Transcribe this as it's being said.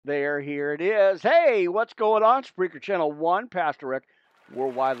Here it is. Hey, what's going on? Spreaker Channel 1, Pastor Rick,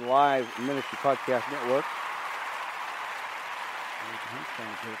 Worldwide Live Ministry Podcast Network. I'm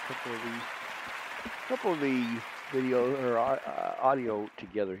trying to get a couple of the video or audio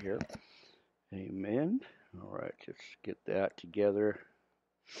together here. Amen. All right, let's get that together.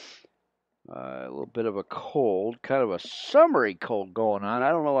 A little bit of a cold, kind of a summery cold going on. I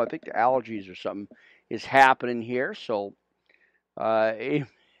don't know. I think the allergies or something is happening here. So, amen.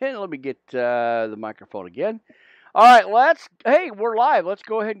 Let me get the microphone again. All right, hey, we're live. Let's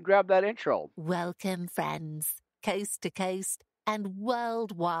go ahead and grab that intro. Welcome, friends, coast to coast and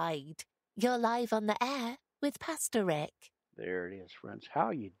worldwide. You're live on the air with Pastor Rick. There it is, friends.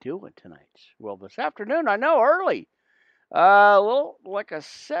 How you doing tonight? Well, this afternoon, I know, early. A little like a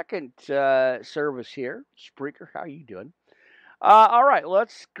second service here. Spreaker, how you doing? All right,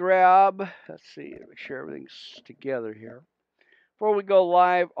 let's see, make sure everything's together here. Before we go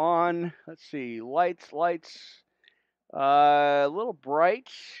live on, let's see, lights, a little bright,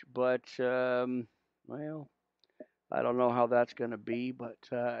 but, well, I don't know how that's going to be, but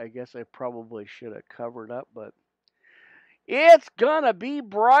I guess I probably should have covered up, but it's going to be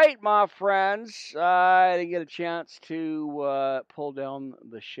bright, my friends. I didn't get a chance to pull down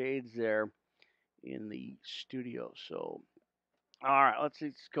the shades there in the studio, so, all right, let's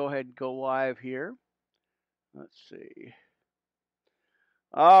go ahead and go live here. Let's see.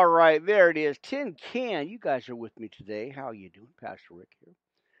 All right, there it is. Tin Can. You guys are with me today. How you doing? Pastor Rick here.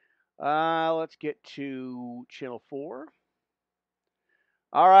 Let's get to Channel 4.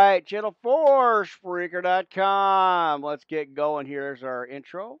 All right, Channel 4, Spreaker.com. Let's get going. Here's our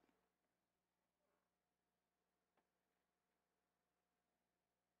intro.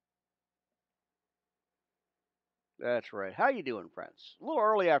 That's right. How you doing, friends? A little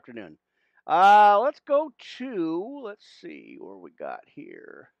early afternoon. Let's see where we got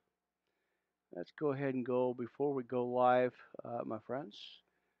here. Let's go ahead and go, before we go live, my friends,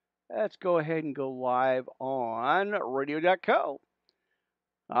 let's go ahead and go live on radio.co.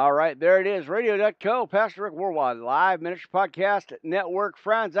 All right, there it is, radio.co, Pastor Rick Worldwide Live Ministry Podcast Network.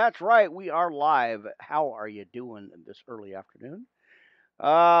 Friends, that's right, we are live. How are you doing this early afternoon?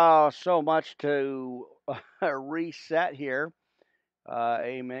 So much to reset here.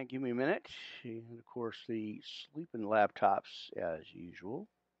 Amen. Give me a minute. And of course, the sleeping laptops as usual.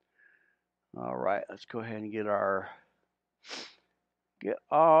 All right, let's go ahead and get our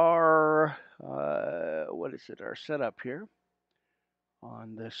our setup here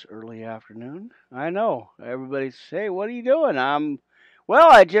on this early afternoon. I know everybody's say, "What are you doing?"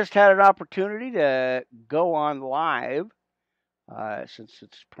 Well, I just had an opportunity to go on live since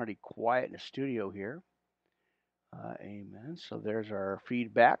it's pretty quiet in the studio here. Amen. So there's our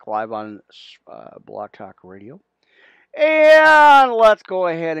feedback live on Blog Talk Radio. And let's go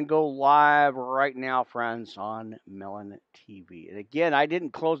ahead and go live right now, friends, on Melon-Tv. And again, I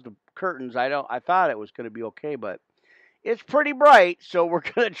didn't close the curtains. I thought it was going to be okay, but it's pretty bright, so we're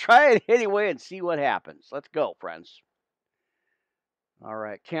going to try it anyway and see what happens. Let's go, friends. All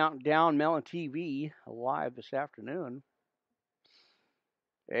right, counting down Melon-Tv live this afternoon.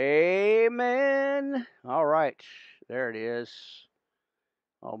 Amen. All right, there it is.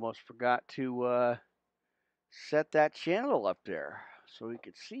 Almost forgot to set that channel up there so we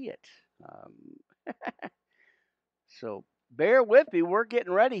could see it. So bear with me. We're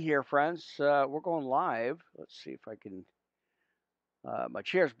getting ready here, friends. We're going live. Let's see if I can. My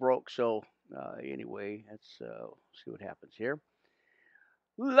chair's broke, so anyway, let's see what happens here.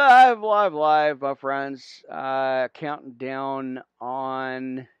 Live, my friends. Counting down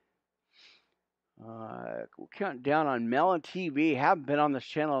on. Counting down on Melon-Tv. Haven't been on this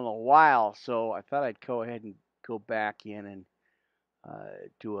channel in a while, so I thought I'd go ahead and go back in and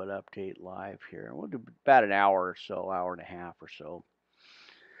do an update live here. We'll do about an hour or so, hour and a half or so.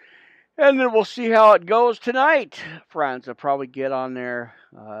 And then we'll see how it goes tonight, friends. I'll probably get on there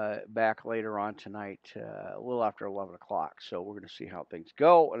back later on tonight, a little after 11 o'clock. So we're going to see how things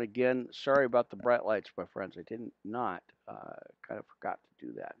go. And again, sorry about the bright lights, my friends. I kind of forgot to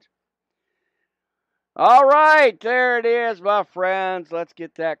do that. All right, there it is, my friends. Let's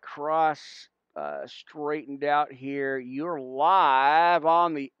get that cross straightened out here. You're live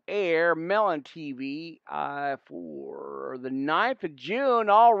on the air, Melon-Tv, for the 9th of June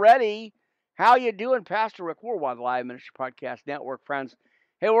already. How you doing, Pastor Rick Worldwide Live Ministry Podcast Network, friends?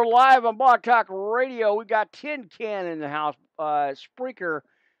 Hey, we're live on Blog Talk Radio. We got Tin Can in the house, Spreaker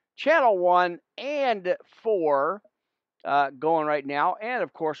Channel 1 and 4 going right now. And,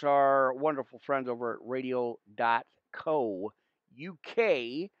 of course, our wonderful friends over at radio.co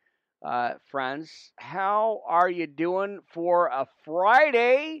UK. friends. How are you doing for a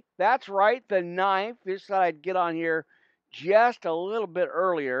Friday? That's right, the 9th. Just thought I'd get on here just a little bit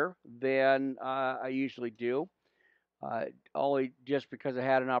earlier than I usually do. Only just because I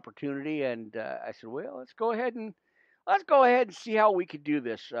had an opportunity, and I said, "Well, let's go ahead and see how we could do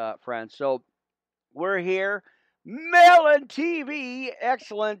this, friends." So we're here, Melon-Tv,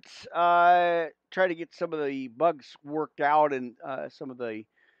 excellent. Try to get some of the bugs worked out and some of the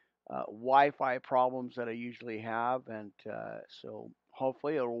Wi-Fi problems that I usually have, and so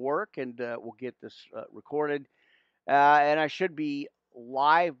hopefully it'll work, and we'll get this recorded. And I should be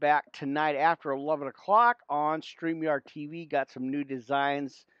live back tonight after 11 o'clock on StreamYard TV. Got some new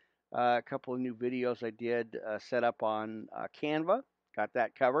designs, a couple of new videos I did set up on Canva. Got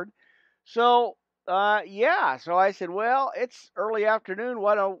that covered. So, yeah, so I said, well, it's early afternoon.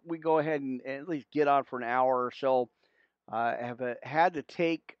 Why don't we go ahead and at least get on for an hour or so? I have had to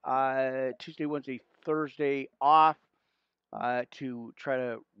take Tuesday, Wednesday, Thursday off to try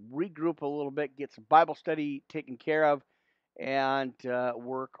to regroup a little bit, get some Bible study taken care of, and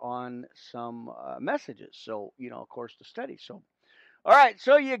work on some messages. So, of course, the study. So, all right.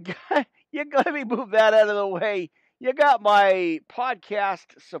 So you let me move that out of the way. You got my podcast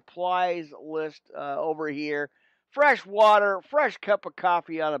supplies list over here. Fresh water, fresh cup of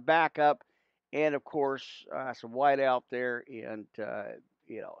coffee on a backup, and of course some white out there, and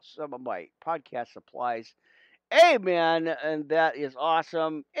some of my podcast supplies. Amen, and that is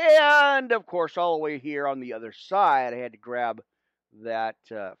awesome. And of course, all the way here on the other side, I had to grab that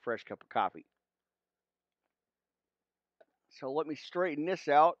fresh cup of coffee. So let me straighten this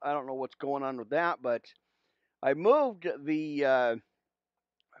out. I don't know what's going on with that, but I moved the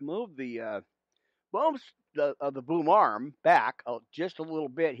booms the boom arm back just a little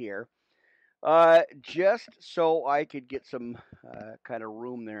bit here, just so I could get some kind of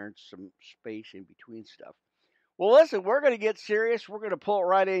room there and some space in between stuff. Well, listen, we're going to get serious. We're going to pull it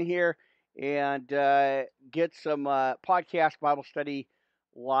right in here and get some podcast Bible study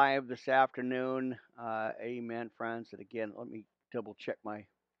live this afternoon. Amen, friends. And again, let me double check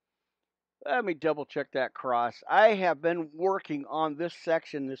that cross. I have been working on this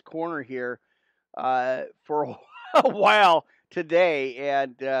section, this corner here, for a while today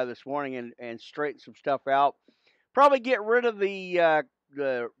and this morning, and straighten some stuff out. Probably get rid of the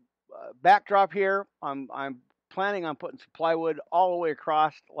backdrop here. I'm planning on putting some plywood all the way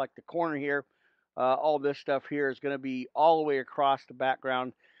across, like the corner here. All this stuff here is going to be all the way across the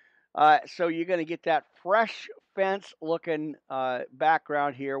background. So you're going to get that fresh fence looking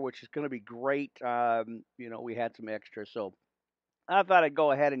background here, which is going to be great. We had some extra, so I thought I'd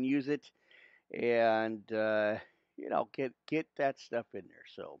go ahead and use it, and get that stuff in there.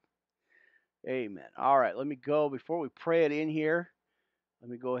 So, amen. All right, let me go before we pray it in here.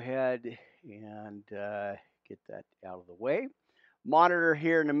 Let me go ahead and get that out of the way. Monitor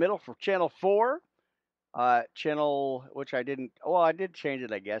here in the middle for channel 4. Channel, which I did change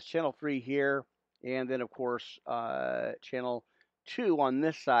it, I guess. Channel 3 here. And then, of course, channel 2 on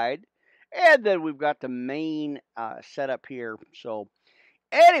this side. And then we've got the main setup here. So,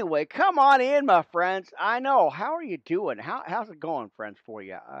 anyway, come on in, my friends. I know. How are you doing? How's it going, friends, for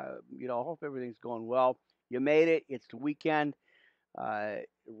you? I hope everything's going well. You made it. It's the weekend.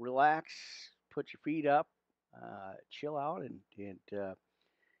 Relax, put your feet up, chill out, and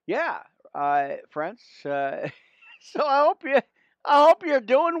yeah, friends. So I hope you're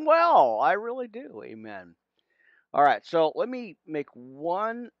doing well. I really do. Amen. All right, so let me make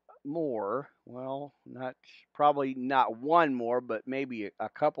one more. Well, probably not one more, but maybe a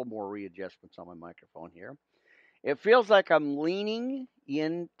couple more readjustments on my microphone here. It feels like I'm leaning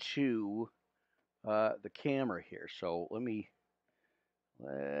into the camera here, so let me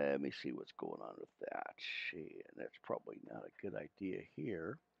see what's going on with that. And that's probably not a good idea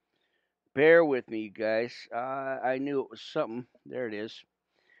here. Bear with me, you guys. I knew it was something. There it is.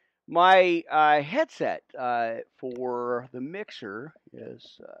 My headset for the mixer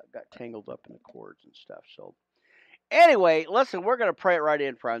is got tangled up in the cords and stuff. So anyway, listen, we're going to pray it right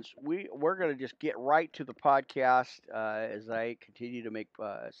in, friends. We're going to just get right to the podcast as I continue to make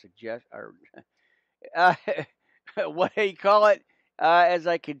what do you call it? As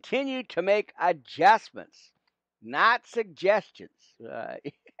I continue to make adjustments, not suggestions.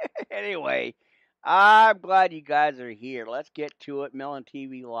 Anyway, I'm glad you guys are here. Let's get to it.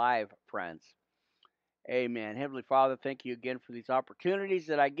 Melon-Tv Live, friends. Amen. Heavenly Father, thank you again for these opportunities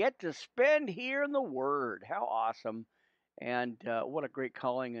that I get to spend here in the Word. How awesome. And what a great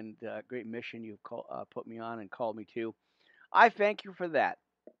calling and great mission you've put me on and called me to. I thank you for that.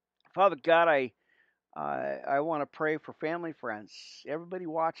 Father God, I I want to pray for family, friends, everybody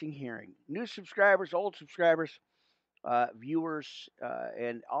watching, hearing, new subscribers, old subscribers, viewers,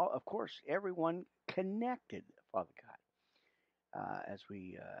 and all, of course, everyone connected, Father God. As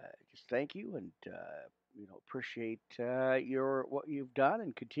we just thank you and appreciate your what you've done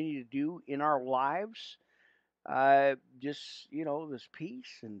and continue to do in our lives. Just this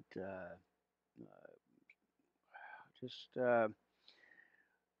peace and just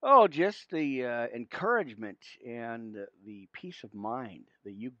just the encouragement and the peace of mind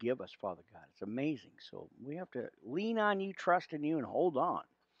that you give us, Father God. It's amazing. So we have to lean on you, trust in you, and hold on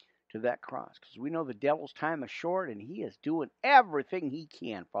to that cross because we know the devil's time is short and he is doing everything he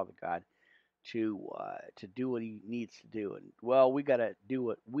can, Father God, to do what he needs to do. And well, we got to do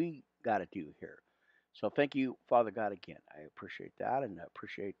what we got to do here. So thank you, Father God, again. I appreciate that and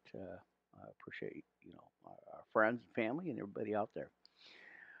appreciate our friends and family and everybody out there.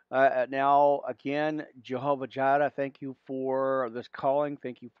 Now, again, Jehovah Jireh, thank you for this calling.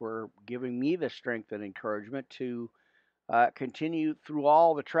 Thank you for giving me the strength and encouragement to continue through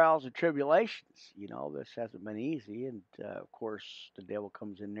all the trials and tribulations. This hasn't been easy. And of course, the devil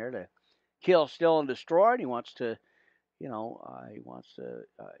comes in there to kill, steal, and destroy. And he wants to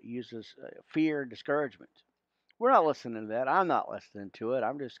use this fear and discouragement. We're not listening to that. I'm not listening to it.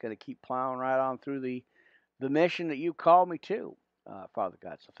 I'm just going to keep plowing right on through the mission that you called me to, Father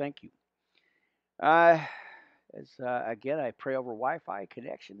God. So thank you. Uh, again, I pray over Wi-Fi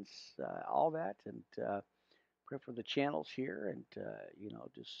connections, all that, and pray for the channels here, and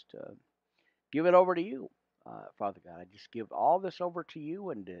just give it over to you, Father God. I just give all this over to you,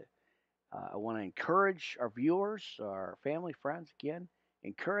 and I want to encourage our viewers, our family, friends. Again,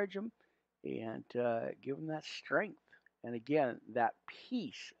 encourage them and give them that strength, and again, that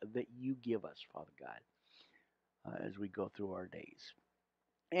peace that you give us, Father God, as we go through our days,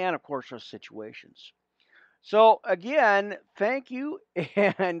 and of course, our situations. So again, thank you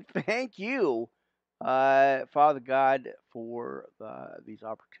and thank you, Father God, for these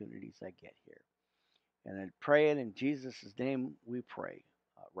opportunities I get here. And then praying in Jesus' name, we pray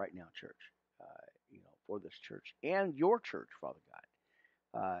right now, church. Uh, for this church and your church, Father God.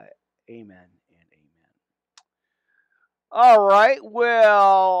 Amen and amen. All right.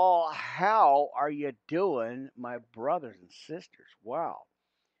 Well, how are you doing, my brothers and sisters? Wow.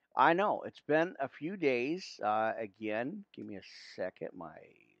 I know it's been a few days. Again, give me a second. My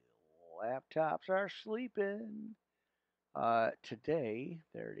laptops are sleeping. Today,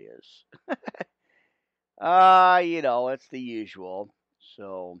 there it is. It's the usual.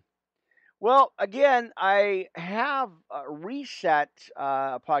 So, well, again, I have reset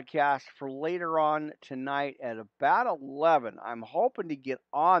a podcast for later on tonight at about 11. I'm hoping to get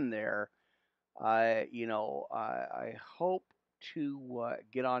on there. I hope to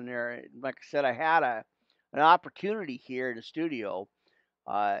get on there. Like I said, I had an opportunity here in the studio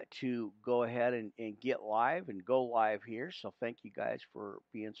to go ahead and get live and go live here. So thank you guys for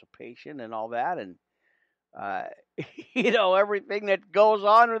being so patient and all that. And uh, everything that goes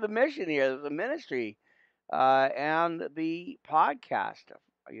on with the mission here, the ministry, and the podcast.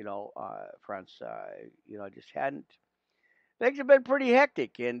 Friends. I just hadn't. Things have been pretty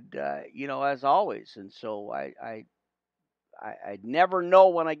hectic, and as always. And so I never know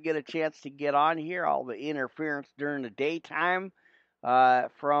when I get a chance to get on here. All the interference during the daytime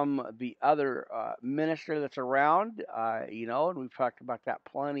from the other minister that's around, and we've talked about that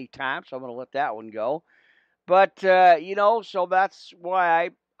plenty of times. So I'm going to let that one go. But so that's why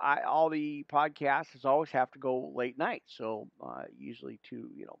all the podcasts always have to go late night. So usually to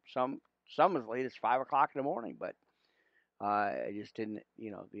some as late as 5 o'clock in the morning. But I just didn't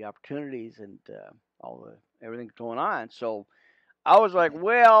the opportunities and all the everything going on. So I was like,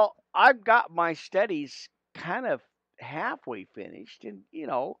 well, I've got my studies kind of halfway finished, and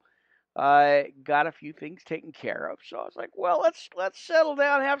I got a few things taken care of. So I was like, well, let's settle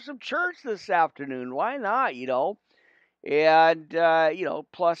down, and have some church this afternoon. Why not? And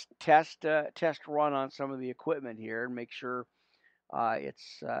plus test run on some of the equipment here and make sure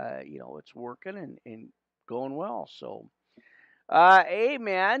it's working and going well. So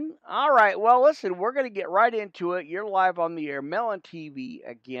amen. All right. Well, listen, we're going to get right into it. You're live on the air, Melon-Tv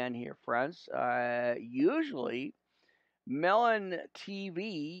again here, friends. Usually,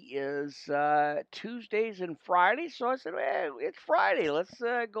 Melon-Tv is Tuesdays and Fridays. So I said, well, it's Friday. Let's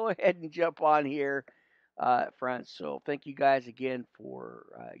go ahead and jump on here, friends. So thank you guys again for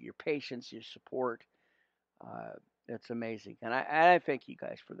your patience, your support. Uh, it's amazing, and I thank you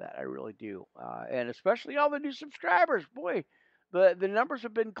guys for that. I really do, and especially all the new subscribers. Boy, the numbers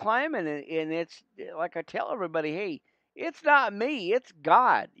have been climbing, and it's like I tell everybody, hey, it's not me, it's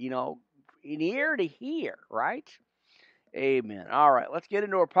God. an ear to hear, right? Amen. All right, let's get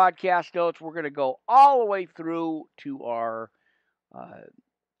into our podcast notes. We're going to go all the way through uh,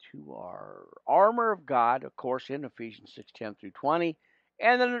 to our armor of God, of course, in Ephesians 6:10 through 20.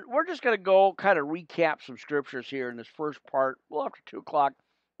 And then we're just going to go kind of recap some scriptures here in this first part. Well, after 2 o'clock.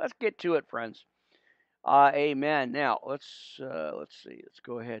 Let's get to it, friends. Amen. Now, let's see. Let's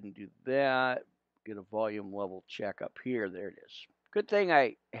go ahead and do that. Get a volume level check up here. There it is. Good thing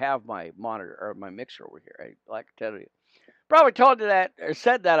I have my monitor or my mixer over here. I like to tell you. Probably told you that or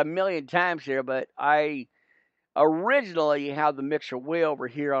said that a million times here, but I originally had the mixer way over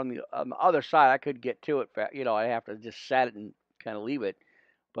here on the other side. I couldn't get to it. I have to just set it and kind of leave it.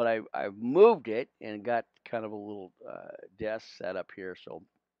 But I've moved it and got kind of a little desk set up here, so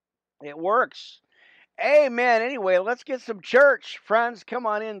it works. Amen. Anyway, let's get some church, friends. Come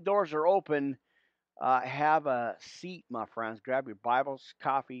on in. Doors are open. Have a seat, my friends. Grab your Bibles,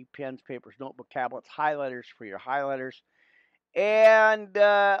 coffee, pens, papers, notebook, tablets, highlighters for your highlighters. And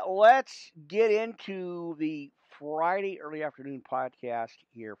let's get into the Friday early afternoon podcast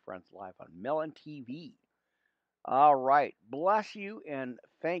here, friends, live on Melon-Tv. All right. Bless you and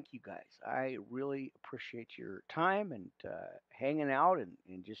thank you guys. I really appreciate your time and hanging out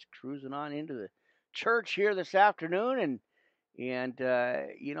and just cruising on into the church here this afternoon and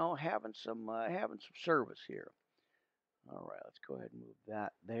having some service here. All right, let's go ahead and move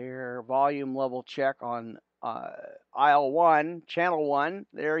that there. Volume level check on aisle 1, channel 1.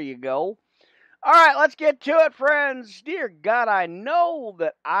 There you go. All right, let's get to it, friends. Dear God, I know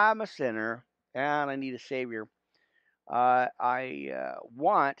that I'm a sinner and I need a Savior. I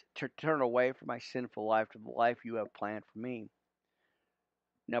want to turn away from my sinful life to the life you have planned for me.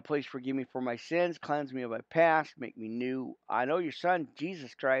 Now, please forgive me for my sins, cleanse me of my past, make me new. I know your Son,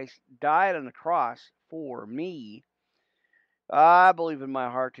 Jesus Christ, died on the cross for me. I believe in my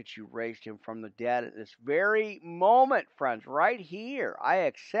heart that you raised him from the dead at this very moment, friends, right here. I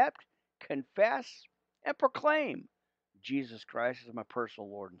accept, confess, and proclaim Jesus Christ as my personal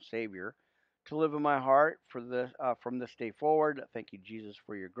Lord and Savior to live in my heart from this day forward. Thank you, Jesus,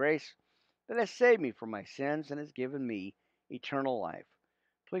 for your grace that has saved me from my sins and has given me eternal life.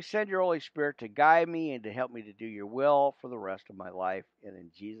 Please send your Holy Spirit to guide me and to help me to do your will for the rest of my life. And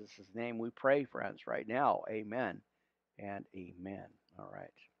in Jesus' name we pray, friends, right now. Amen and amen. All right.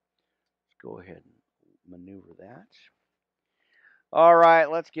 Let's go ahead and maneuver that. All right,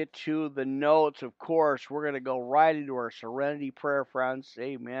 let's get to the notes. Of course, we're going to go right into our serenity prayer, friends.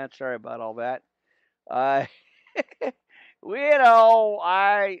 Amen. Sorry about all that. Uh, I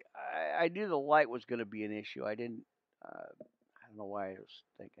knew the light was going to be an issue. I didn't. I don't know why I was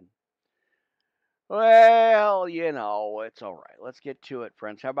thinking. Well, it's all right. Let's get to it,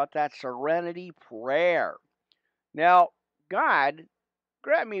 friends. How about that serenity prayer? Now, God,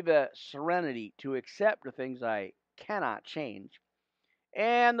 grant me the serenity to accept the things I cannot change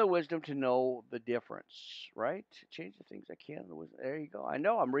and the wisdom to know the difference, right? Change the things I can. There you go. I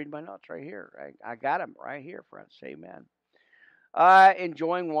know I'm reading my notes right here. I got them right here, friends. Amen.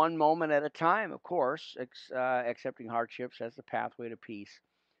 Enjoying one moment at a time, of course, accepting hardships as the pathway to peace.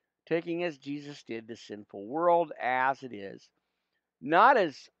 Taking as Jesus did the sinful world as it is, not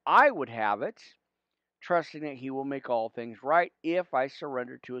as I would have it, trusting that he will make all things right if I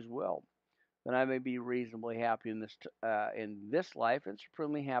surrender to his will. Then I may be reasonably happy in this life and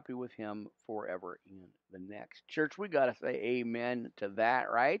supremely happy with him forever in the next. Church, we got to say amen to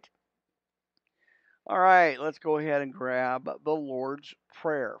that, right? All right, let's go ahead and grab the Lord's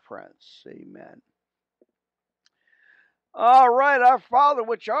Prayer, friends. Amen. All right, our Father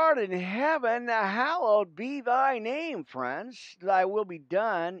which art in heaven, hallowed be thy name, friends. Thy will be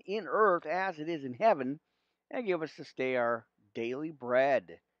done in earth as it is in heaven, and give us this day our daily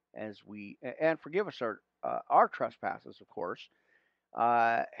bread, and forgive us our trespasses, of course.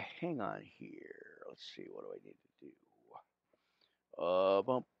 Hang on here. Let's see. What do I need to do?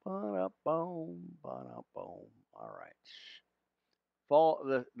 All right.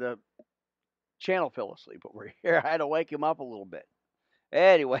 The channel fell asleep over here. I had to wake him up a little bit.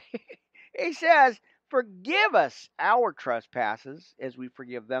 Anyway, he says, forgive us our trespasses as we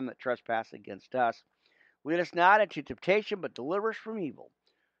forgive them that trespass against us. Lead us not into temptation, but deliver us from evil.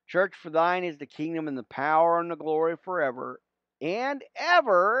 Church, for thine is the kingdom and the power and the glory forever and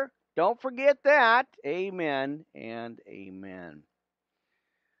ever. Don't forget that. Amen and amen.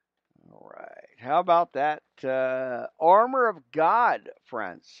 All right. How about that armor of God,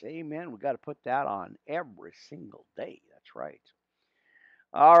 friends? Amen. We got to put that on every single day. That's right.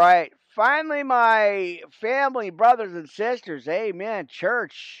 All right. Finally, my family, brothers and sisters, amen,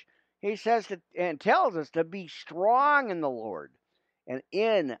 church. He says and tells us to be strong in the Lord and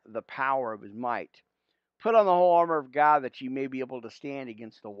in the power of his might. Put on the whole armor of God that ye may be able to stand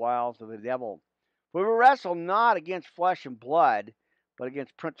against the wiles of the devil. For we wrestle not against flesh and blood, but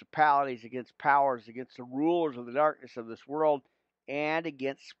against principalities, against powers, against the rulers of the darkness of this world, and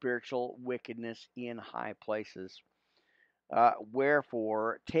against spiritual wickedness in high places.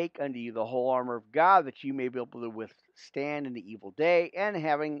 Wherefore, take unto you the whole armor of God, that you may be able to withstand in the evil day, and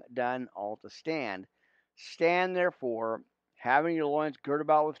having done all to stand. Stand therefore, having your loins girded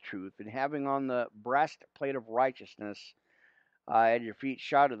about with truth, and having on the breastplate of righteousness, and your feet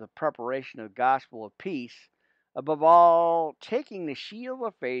shod with the preparation of the gospel of peace. Above all, taking the shield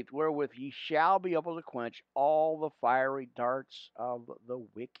of faith, wherewith ye shall be able to quench all the fiery darts of the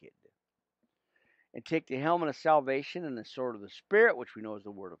wicked. And take the helmet of salvation and the sword of the Spirit, which we know is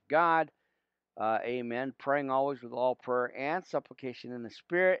the Word of God. Amen. Praying always with all prayer and supplication in the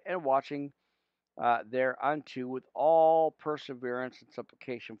Spirit, and watching thereunto with all perseverance and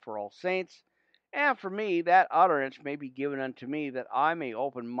supplication for all saints. And for me, that utterance may be given unto me, that I may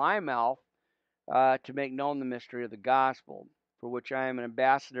open my mouth to make known the mystery of the gospel, for which I am an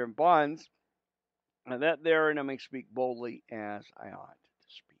ambassador in bonds, and that therein I may speak boldly as I ought to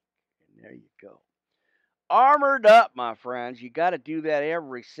speak. And there you go. Armored up, my friends. You got to do that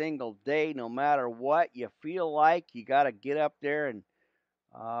every single day, no matter what you feel like. You got to get up there and,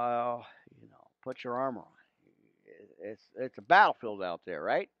 put your armor on. It's a battlefield out there,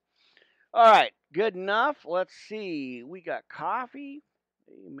 right? All right, good enough. Let's see. We got coffee.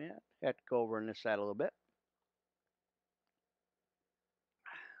 Amen. Have to go over on this side a little bit.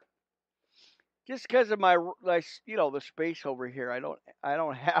 Just because of the space over here, I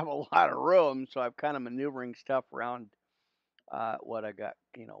don't have a lot of room, so I'm kind of maneuvering stuff around what I got,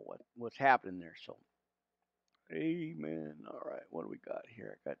 what's happening there. So, amen. All right, what do we got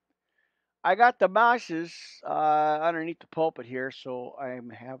here? I got the mouses underneath the pulpit here, so I'm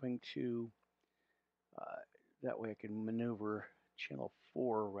having to that way I can maneuver channel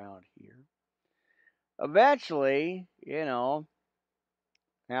 4 around here. Eventually,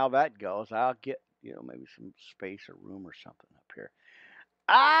 how that goes, I'll get maybe some space or room or something up here.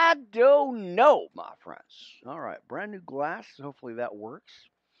 I don't know, my friends. All right, brand new glass. Hopefully that works.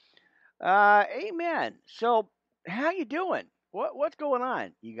 Amen. So, how you doing? What's going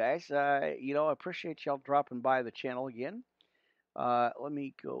on, you guys? I appreciate y'all dropping by the channel again. Let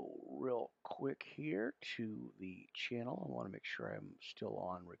me go real quick here to the channel. I want to make sure I'm still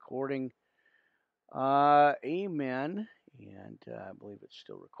on recording. Amen. And I believe it's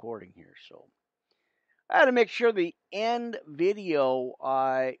still recording here. So I had to make sure the end video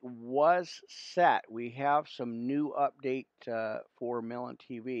was set. We have some new update for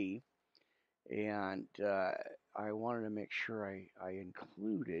Melon-Tv. And I wanted to make sure I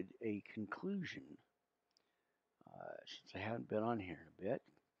included a conclusion since I haven't been on here in a bit.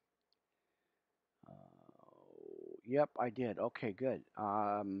 Yep, I did. Okay, good.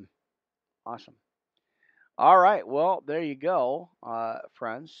 Awesome. All right. Well, there you go,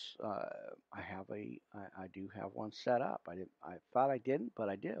 friends. I do have one set up. I thought I didn't, but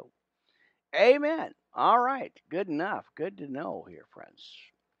I do. Amen. All right. Good enough. Good to know here, friends.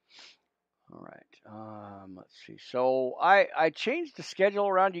 All right. Let's see. So I changed the schedule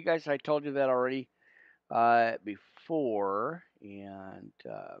around. You guys, I told you that already before, and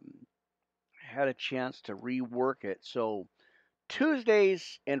had a chance to rework it. So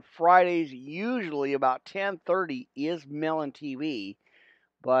Tuesdays and Fridays, usually about 10:30, is Melon-Tv.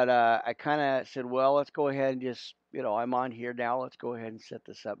 But I kind of said, well, let's go ahead and just, I'm on here now. Let's go ahead and set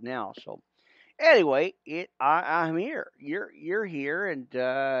this up now. So anyway, I'm here. You're here, and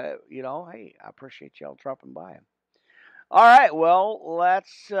hey, I appreciate y'all dropping by. All right, well,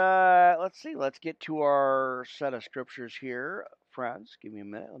 let's see. Let's get to our set of scriptures here, friends. Give me a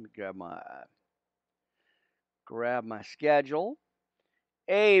minute. Let me grab my schedule.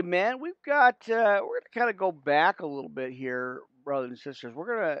 Amen. We've got we're going to kind of go back a little bit here, brothers and sisters.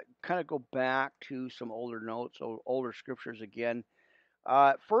 We're going to kind of go back to some older notes, older scriptures again.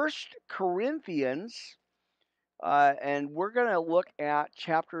 First Corinthians, and we're going to look at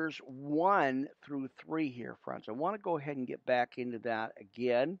chapters 1 through 3 here, friends. I want to go ahead and get back into that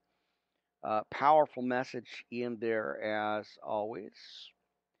again. Powerful message in there as always.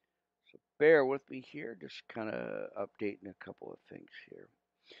 So bear with me here, just kind of updating a couple of things here.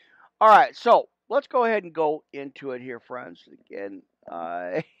 All right, so let's go ahead and go into it here, friends. Again,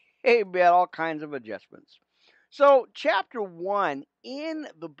 hey, man, all kinds of adjustments. So, chapter 1 in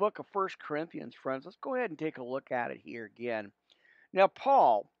the book of 1 Corinthians, friends, let's go ahead and take a look at it here again. Now,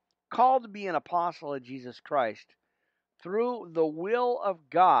 Paul, called to be an apostle of Jesus Christ, through the will of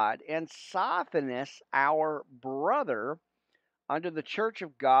God, and Sosthenes, our brother, unto the church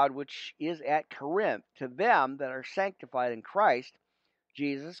of God which is at Corinth, to them that are sanctified in Christ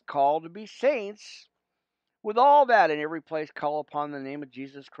Jesus, called to be saints, with all that in every place call upon the name of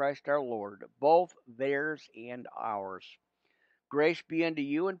Jesus Christ our Lord, both theirs and ours. Grace be unto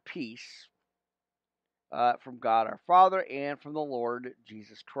you and peace from God our Father and from the Lord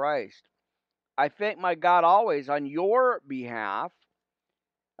Jesus Christ. I thank my God always on your behalf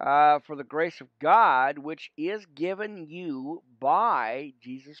for the grace of God which is given you by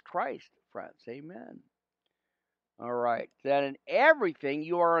Jesus Christ, friends. Amen. All right. That in everything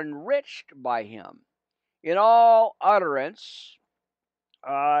you are enriched by him, in all utterance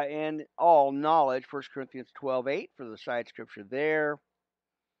and all knowledge. 1 Corinthians 12:8 for the side scripture there.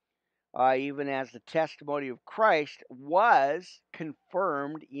 Even as the testimony of Christ was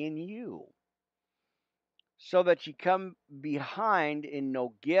confirmed in you, so that ye come behind in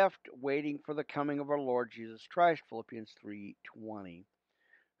no gift, waiting for the coming of our Lord Jesus Christ, Philippians 3:20,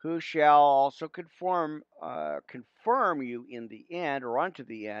 who shall also confirm you in the end, or unto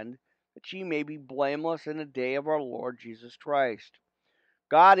the end, that ye may be blameless in the day of our Lord Jesus Christ.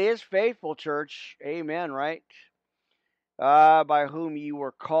 God is faithful, church. Amen, right? By whom ye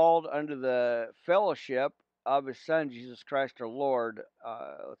were called unto the fellowship of his Son, Jesus Christ our Lord.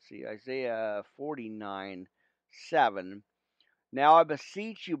 Let's see, Isaiah 49:7. Now I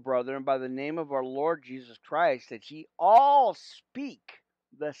beseech you, brethren, by the name of our Lord Jesus Christ, that ye all speak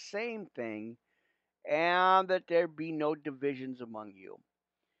the same thing, and that there be no divisions among you,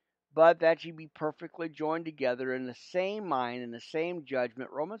 but that ye be perfectly joined together in the same mind and the same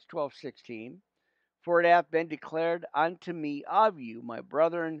judgment. Romans 12:16. For it hath been declared unto me of you, my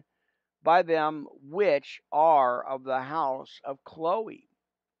brethren, by them which are of the house of Chloe,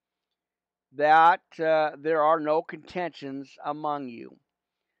 that there are no contentions among you.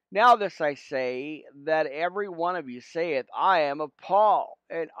 Now this I say, that every one of you saith, I am of Paul,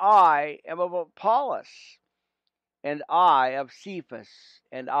 and I am of Apollos, and I of Cephas,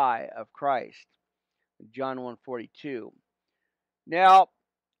 and I of Christ. John 1:42. Now,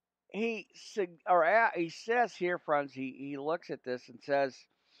 he says here, friends, he looks at this and says,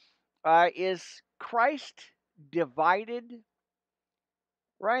 is Christ divided?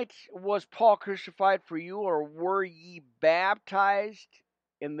 Right? Was Paul crucified for you, or were ye baptized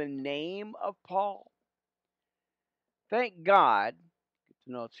in the name of Paul? Thank God, get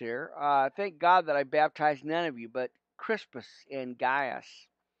the notes here, thank God that I baptized none of you, but Crispus and Gaius,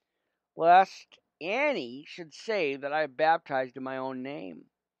 lest any should say that I baptized in my own name.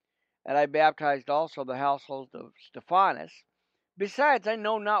 And I baptized also the household of Stephanas. Besides, I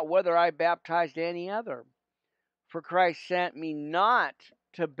know not whether I baptized any other. For Christ sent me not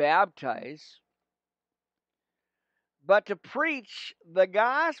to baptize, but to preach the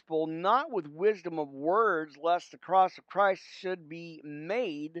gospel, not with wisdom of words, lest the cross of Christ should be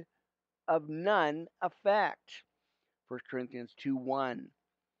made of none effect. 1 Corinthians 2:1.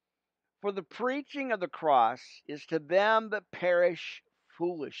 For the preaching of the cross is to them that perish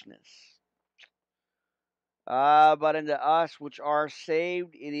foolishness. But unto us which are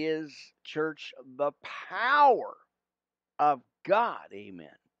saved, it is, church, the power of God.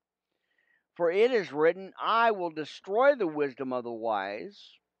 Amen. For it is written, I will destroy the wisdom of the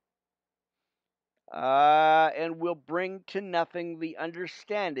wise, and will bring to nothing the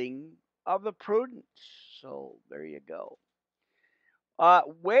understanding of the prudent. So there you go.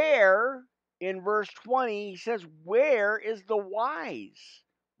 Where, in verse 20, he says, where is the wise?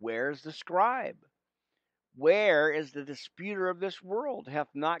 Where is the scribe? Where is the disputer of this world?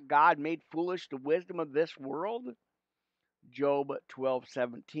 Hath not God made foolish the wisdom of this world? Job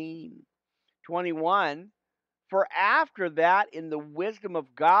 12:17. 21. For after that, in the wisdom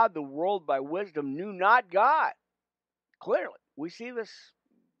of God, the world by wisdom knew not God. Clearly, we see this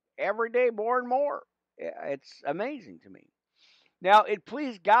every day more and more. It's amazing to me. Now, it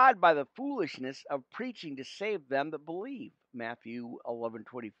pleased God by the foolishness of preaching to save them that believe. Matthew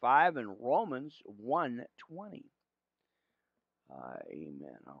 11:25 and Romans 1:20.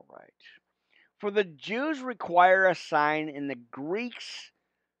 Amen. All right. For the Jews require a sign, and the Greeks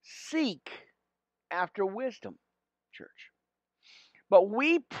seek after wisdom, church. But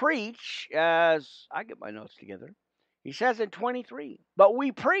we preach, as I get my notes together, he says in 23, but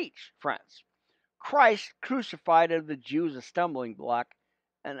we preach, friends, Christ crucified unto the Jews a stumbling block,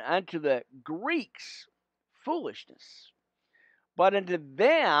 and unto the Greeks foolishness. But unto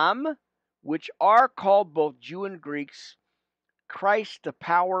them which are called both Jew and Greeks, Christ the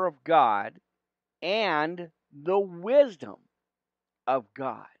power of God and the wisdom of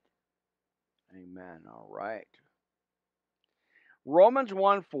God. Amen. All right. Romans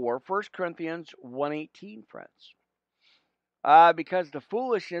 1:4, 1 Corinthians 1:18, friends. because the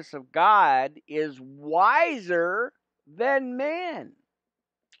foolishness of God is wiser than man.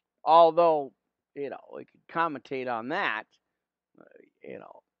 Although, we could commentate on that, you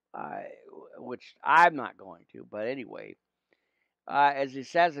know, which I'm not going to. But anyway, as it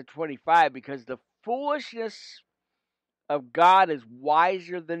says in 25, because the foolishness of God is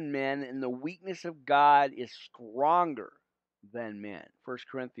wiser than men, and the weakness of God is stronger than men. 1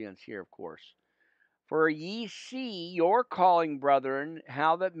 Corinthians here, of course. For ye see your calling, brethren,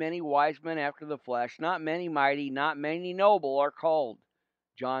 how that many wise men after the flesh, not many mighty, not many noble, are called.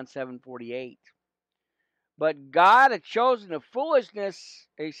 John 7:48. But God hath chosen the foolishness,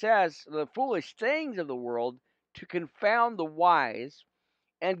 he says, the foolish things of the world to confound the wise,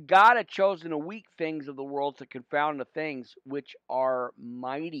 and God hath chosen the weak things of the world to confound the things which are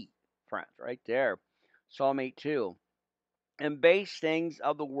mighty. Friends, right there. Psalm 8:2. And base things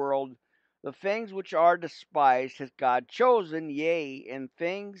of the world, the things which are despised, hath God chosen, yea, and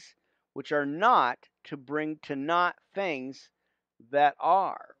things which are not, to bring to naught things that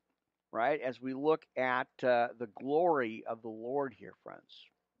are. Right? As we look at the glory of the Lord here, friends.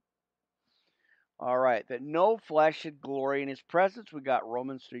 All right, that no flesh should glory in his presence. We got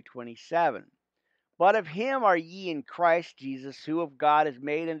Romans 3:27. But of him are ye in Christ Jesus, who of God is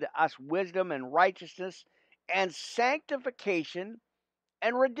made unto us wisdom and righteousness and sanctification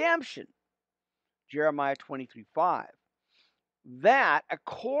and redemption. Jeremiah 23:5. That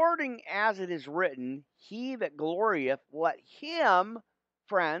according as it is written, he that glorieth, let him,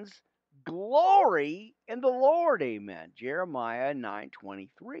 friends, glory in the Lord. Amen. Jeremiah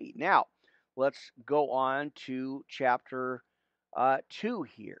 9:23. Now, let's go on to chapter 2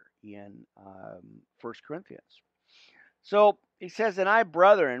 here in 1 Corinthians. So he says, and I,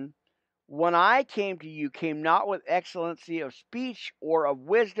 brethren, when I came to you, came not with excellency of speech or of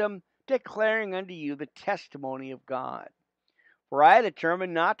wisdom, declaring unto you the testimony of God. For I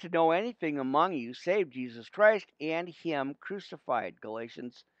determined not to know anything among you save Jesus Christ and him crucified.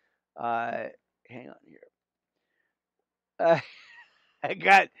 Galatians, hang on here. I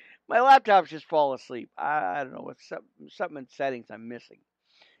got, my laptop's just fallen asleep. I don't know, what's something in settings I'm missing.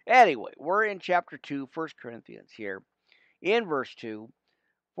 Anyway, we're in chapter 2, 1 Corinthians here. In verse 2,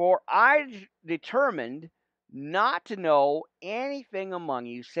 for I determined not to know anything among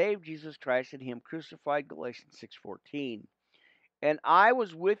you save Jesus Christ and him crucified. Galatians 6:14. And I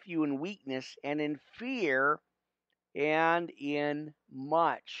was with you in weakness and in fear and in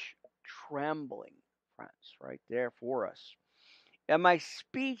much trembling. Friends, right there for us. And my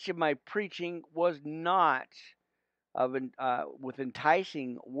speech and my preaching was not with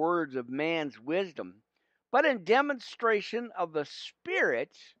enticing words of man's wisdom, but in demonstration of the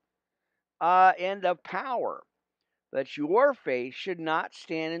Spirit and of power, that your faith should not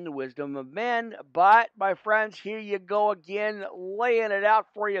stand in the wisdom of men. But, my friends, here you go again, laying it out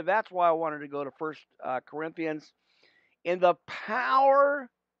for you. That's why I wanted to go to 1 Corinthians. In the power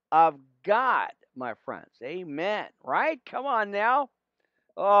of God, my friends. Amen. Right? Come on now.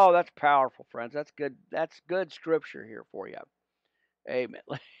 Oh, that's powerful, friends. That's good. That's good scripture here for you. Amen.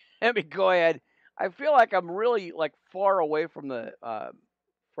 Let me go ahead. I feel like I'm really far away from the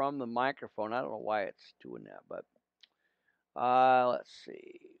microphone. I don't know why it's doing that, but let's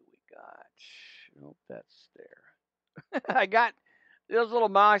see. We got. Nope, that's there. I got those little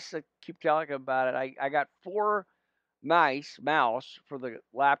mice that keep telling about it. I got 4 mouse for the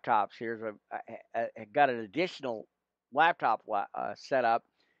laptops here. So I got an additional laptop set up,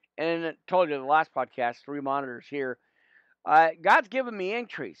 and I told you the last podcast, 3 monitors here. God's given me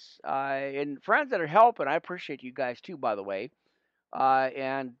increase, and friends that are helping. I appreciate you guys too, by the way.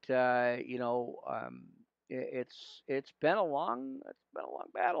 And it's been a long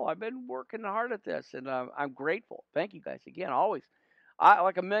battle. I've been working hard at this, and I'm grateful. Thank you guys again. Always, I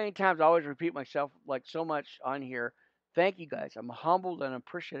like a million times. I always repeat myself like so much on here. Thank you guys. I'm humbled and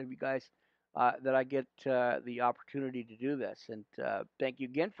appreciative of you guys that I get the opportunity to do this, and thank you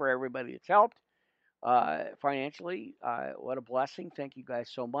again for everybody that's helped financially. What a blessing. Thank you guys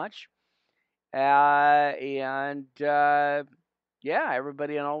so much. And yeah,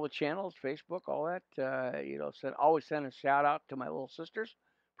 everybody on all the channels, Facebook, all that, always send a shout out to my little sisters.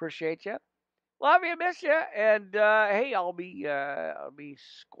 Appreciate you. Love you, miss you. And hey, I'll be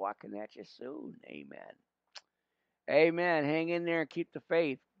squawking at you soon. Amen. Amen. Hang in there and keep the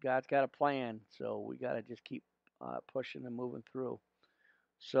faith. God's got a plan, so we got to just keep pushing and moving through.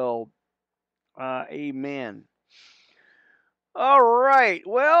 So, amen. All right.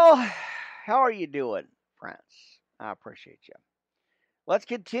 Well, how are you doing, friends? I appreciate you. Let's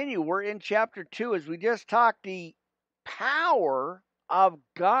continue. We're in chapter 2 as we just talked the power of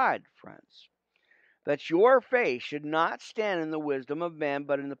God, friends. that your faith should not stand in the wisdom of men,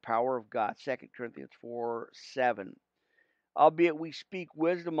 but in the power of God. 2 Corinthians 4:7. Albeit we speak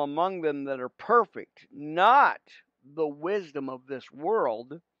wisdom among them that are perfect, not the wisdom of this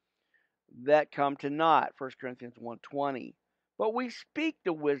world that come to naught. 1 Corinthians 1:20. But we speak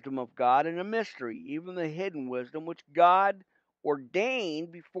the wisdom of God in a mystery, even the hidden wisdom which God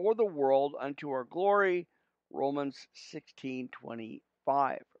ordained before the world unto our glory. Romans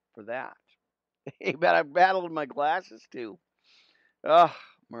 16:25 for that. But I battled my glasses too. Oh,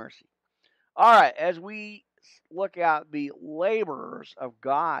 mercy. All right, as we look at the laborers of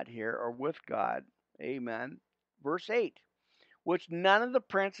God here, or with God, amen. Verse 8, which none of the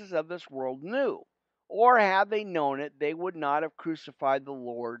princes of this world knew, or had they known it, they would not have crucified the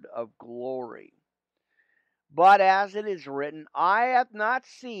Lord of glory. But as it is written, eye hath not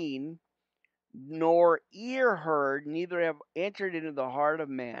seen, nor ear heard, neither have entered into the heart of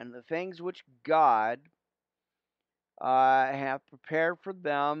man the things which God hath prepared for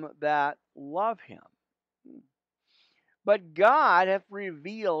them that love him. But God hath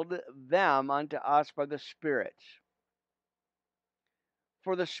revealed them unto us by the Spirit.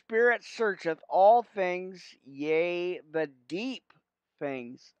 For the Spirit searcheth all things, yea, the deep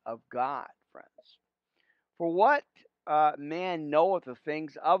things of God, friends. For what man knoweth the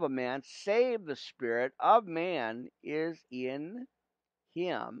things of a man, save the Spirit of man is in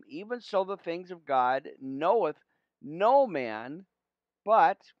him? Even so the things of God knoweth no man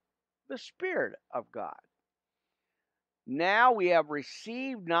but the Spirit of God. Now we have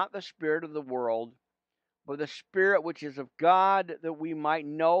received not the spirit of the world, but the Spirit which is of God, that we might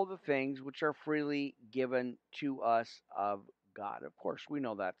know the things which are freely given to us of God. Of course, we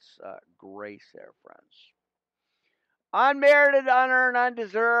know that's grace there, friends. Unmerited, unearned,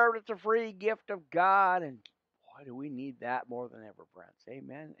 undeserved. It's a free gift of God. And boy, do we need that more than ever, friends.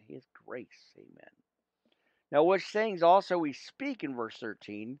 Amen. His grace. Amen. Now, which things also we speak in verse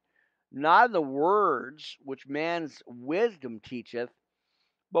 13, not of the words which man's wisdom teacheth,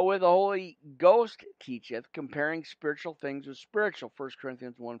 but with the Holy Ghost teacheth, comparing spiritual things with spiritual. 1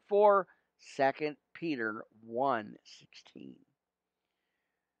 Corinthians 1:4, 2 Peter 1:16.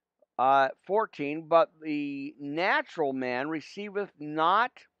 14, but the natural man receiveth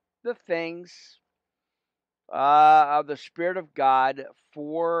not the things of the Spirit of God,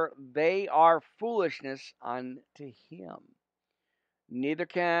 for they are foolishness unto him. Neither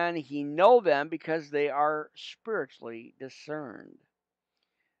can he know them, because they are spiritually discerned.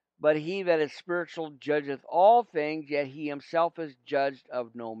 But he that is spiritual judgeth all things, yet he himself is judged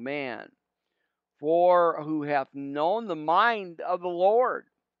of no man. For who hath known the mind of the Lord,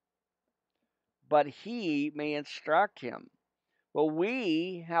 but he may instruct him? But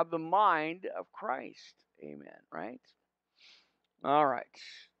we have the mind of Christ. Amen, right? All right.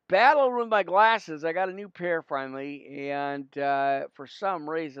 Battled with my glasses. I got a new pair finally, and for some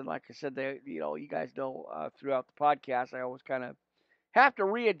reason, like I said, you guys know throughout the podcast, I always kind of have to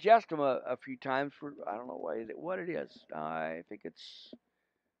readjust them a few times for I don't know what it is. I think it's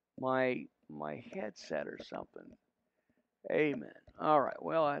my headset or something. Amen. All right.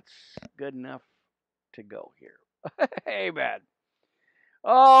 Well, that's good enough to go here. Amen.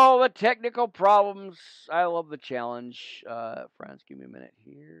 Oh, the technical problems. I love the challenge. Friends, give me a minute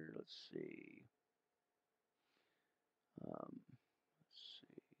here. Let's see. Let's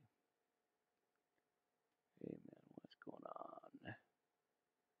see. Amen. What's going on?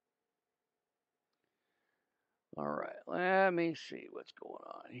 All right. Let me see what's going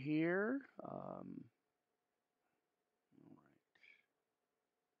on here. All right.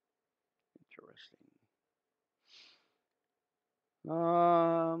 Interesting.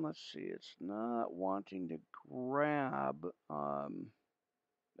 Let's see. It's not wanting to grab.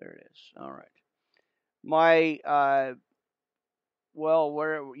 There it is. All right. My well,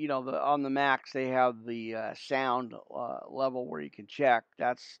 where on the Macs they have the sound level where you can check.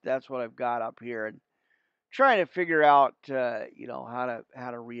 That's what I've got up here, and trying to figure out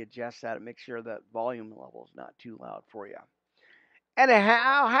how to readjust that and make sure that volume level is not too loud for you. And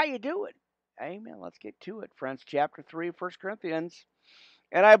how you doing? Amen. Let's get to it, friends. Chapter 3, 1 Corinthians.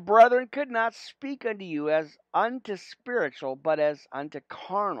 And I, brethren, could not speak unto you as unto spiritual, but as unto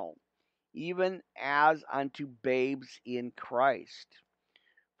carnal, even as unto babes in Christ.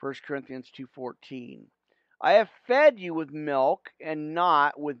 1 Corinthians 2:14. I have fed you with milk and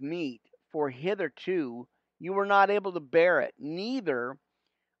not with meat, for hitherto you were not able to bear it, neither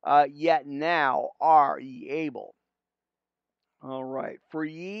yet now are ye able. All right. For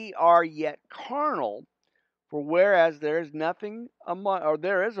ye are yet carnal, for whereas there is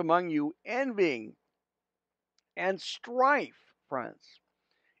among you envying and strife, friends,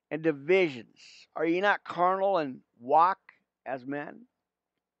 and divisions. Are ye not carnal and walk as men?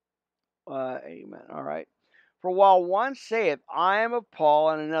 Amen. All right. For while one saith, I am of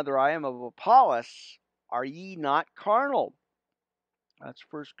Paul, and another, I am of Apollos, are ye not carnal? That's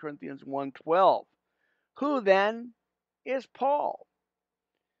 1 Corinthians 1:12. Who then is Paul?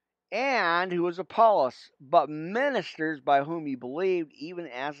 And who is Apollos? But ministers by whom ye believed, even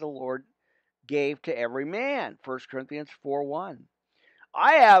as the Lord gave to every man. 1 Corinthians 4:1.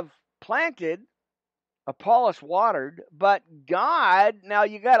 I have planted, Apollos watered, but God, now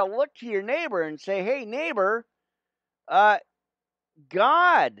you got to look to your neighbor and say, hey, neighbor,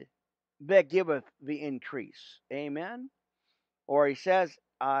 God that giveth the increase. Amen. Or he says,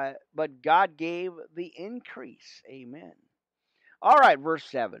 but God gave the increase. Amen. All right, verse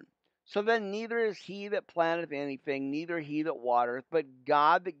 7. So then neither is he that planteth anything, neither he that watereth, but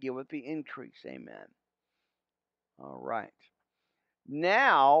God that giveth the increase. Amen. All right.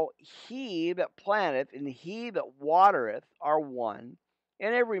 Now he that planteth and he that watereth are one,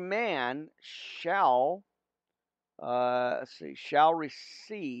 and every man shall shall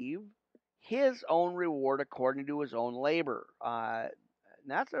receive his own reward according to his own labor.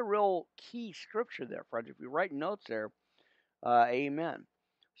 That's a real key scripture there, friends. If you write notes there, amen.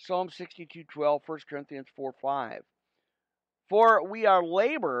 Psalm 62:12, 1 Corinthians 4:5. For we are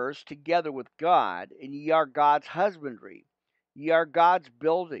laborers together with God, and ye are God's husbandry. Ye are God's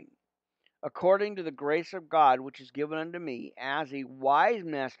building. According to the grace of God which is given unto me, as a wise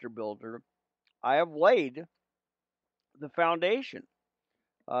master builder, I have laid the foundation,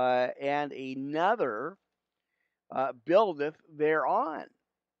 and another buildeth thereon.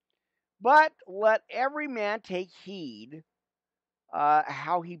 But let every man take heed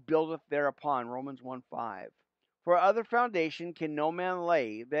how he buildeth thereupon. Romans 1:5. For other foundation can no man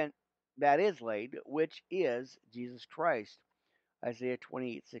lay than that is laid, which is Jesus Christ. Isaiah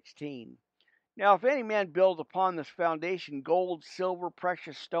 28:16. Now, if any man build upon this foundation gold, silver,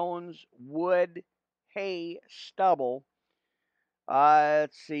 precious stones, wood, hay, stubble.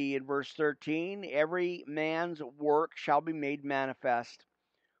 Let's see, in verse 13, every man's work shall be made manifest.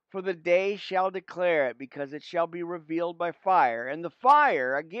 For the day shall declare it, because it shall be revealed by fire. And the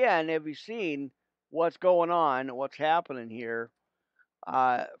fire, again, have you seen what's going on, what's happening here,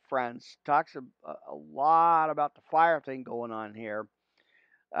 friends? Talks a lot about the fire thing going on here.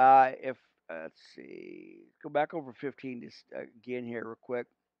 If let's see, go back over 15 just again here real quick.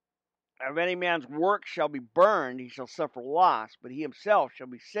 If any man's work shall be burned, he shall suffer loss, but he himself shall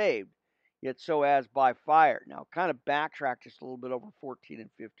be saved, yet so as by fire. Now, kind of backtrack just a little bit over 14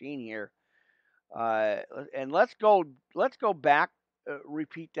 and 15 here, and let's go back.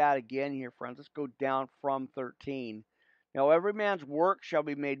 Repeat that again here, friends. Let's go down from 13. Now, every man's work shall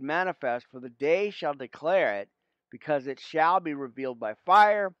be made manifest, for the day shall declare it, because it shall be revealed by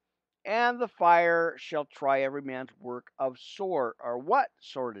fire, and the fire shall try every man's work of sort, or what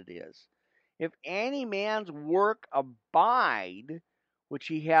sort it is. If any man's work abide, which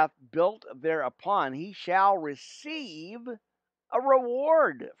he hath built thereupon, he shall receive a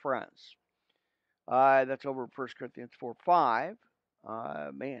reward, friends. That's over 1 Corinthians 4:5.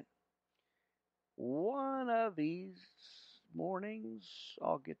 Man, one of these mornings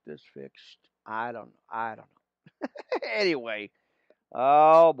I'll get this fixed. I don't know. Anyway,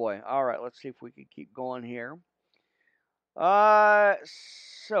 oh boy. All right, let's see if we can keep going here.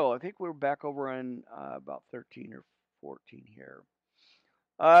 So I think we're back over in about 13 or 14 here.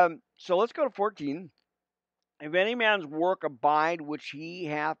 So let's go to 14. If any man's work abide which he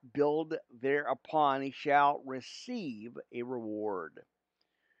hath built thereupon, he shall receive a reward.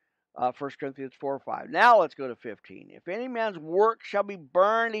 1 Corinthians 4:5. Now let's go to 15. If any man's work shall be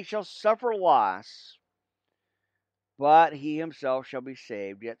burned, he shall suffer loss, but he himself shall be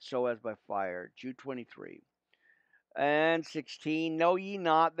saved, yet so as by fire. Jude 23. And 16, know ye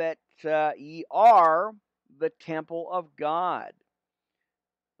not that ye are the temple of God,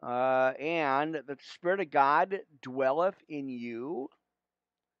 and that the Spirit of God dwelleth in you?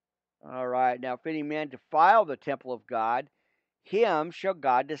 All right, now if any man defile the temple of God, him shall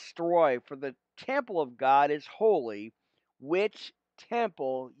God destroy, for the temple of God is holy, which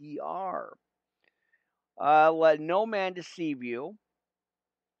temple ye are. Let no man deceive you.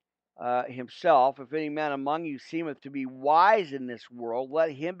 Himself, if any man among you seemeth to be wise in this world,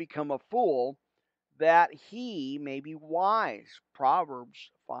 let him become a fool, that he may be wise. Proverbs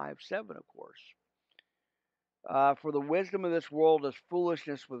 5:7, of course. For the wisdom of this world is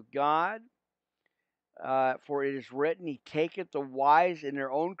foolishness with God. For it is written, He taketh the wise in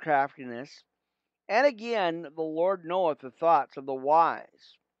their own craftiness. And again, the Lord knoweth the thoughts of the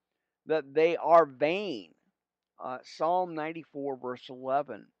wise, that they are vain. Psalm 94, verse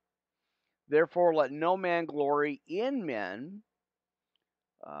 11. Therefore, let no man glory in men.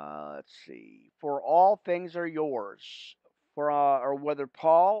 Let's see. For all things are yours. Or whether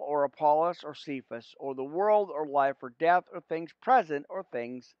Paul or Apollos or Cephas or the world or life or death or things present or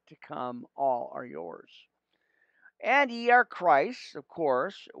things to come, all are yours. And ye are Christ, of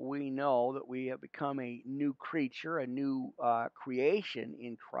course. We know that we have become a new creature, a new creation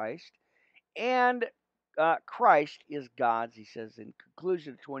in Christ. And Christ is God's, he says in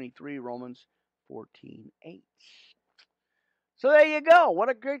conclusion of 23, Romans 14:8. So there you go. What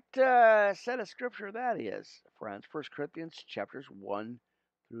a great set of scripture that is, friends. 1 Corinthians chapters 1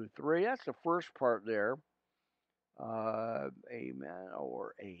 through 3. That's the first part there. Amen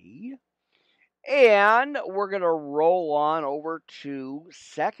or A. And we're going to roll on over to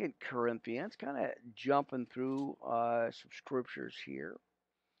 2 Corinthians, kind of jumping through some scriptures here.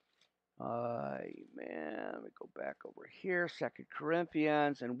 Amen. Let me go back over here, 2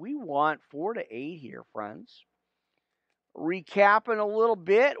 Corinthians, and we want 4 to 8 here, friends. Recapping a little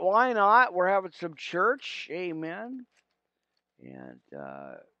bit. Why not? We're having some church. Amen. And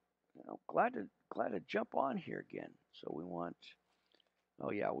glad to jump on here again. So we want.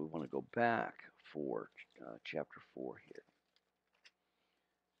 Oh yeah, we want to go back for chapter 4 here.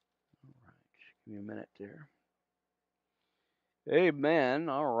 All right. Give me a minute there. Amen.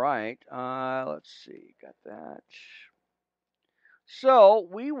 All right. Let's see. Got that. So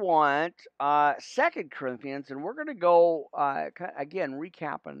we want 2 Corinthians, and we're going to go again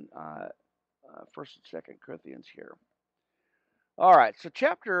recapping 1st and 2 Corinthians here. All right, so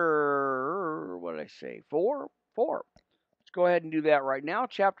chapter, what did I say? 4? 4. Let's go ahead and do that right now.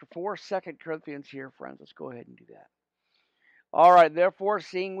 Chapter 4, 2 Corinthians here, friends. Let's go ahead and do that. All right, therefore,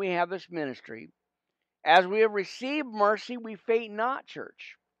 seeing we have this ministry, as we have received mercy, we faint not,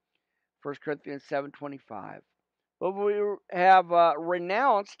 church. 1 Corinthians 7:25. But we have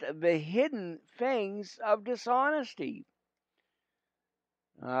renounced the hidden things of dishonesty.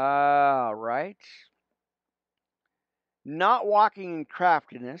 All right. Not walking in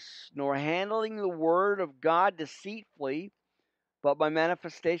craftiness, nor handling the word of God deceitfully, but by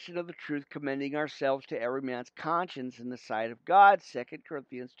manifestation of the truth, commending ourselves to every man's conscience in the sight of God. 2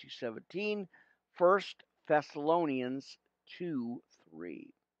 Corinthians 2:17, 1 Thessalonians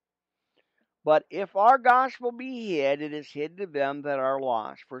 2:3. But if our gospel be hid, it is hid to them that are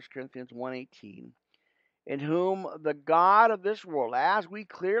lost. 1 Corinthians 1:18. In whom the God of this world, as we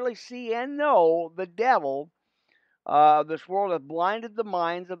clearly see and know, the devil this world hath blinded the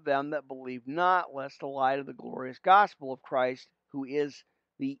minds of them that believe not, lest the light of the glorious gospel of Christ, who is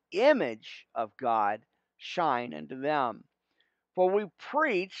the image of God, shine unto them. For we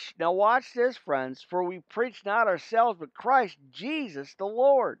preach, now watch this, friends, for we preach not ourselves, but Christ Jesus the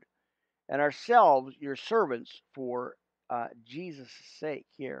Lord, and ourselves your servants for Jesus' sake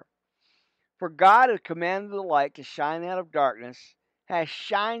here. For God hath commanded the light to shine out of darkness, has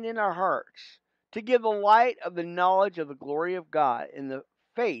shined in our hearts, to give the light of the knowledge of the glory of God in the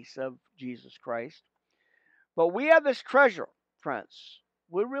face of Jesus Christ. But we have this treasure, friends.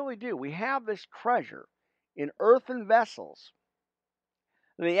 We really do. We have this treasure in earthen vessels.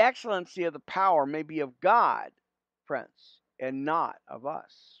 The excellency of the power may be of God, friends, and not of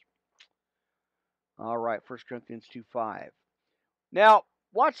us. All right, 1 Corinthians 2:5. Now,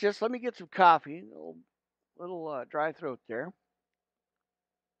 watch this. Let me get some coffee. A little dry throat there.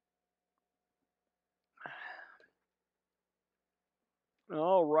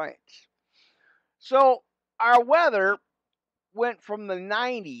 All right. So our weather went from the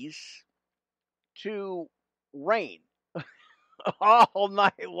 90s to rain all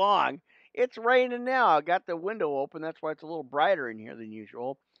night long. It's raining now. I got the window open. That's why it's a little brighter in here than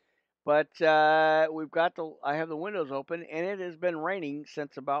usual. But I have the windows open, and it has been raining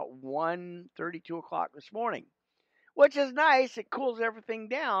since about 1:32 o'clock this morning, which is nice. It cools everything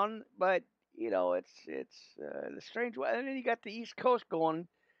down, but it's the strange weather. And then you got the East Coast going,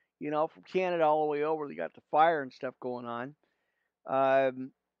 from Canada all the way over. You got the fire and stuff going on.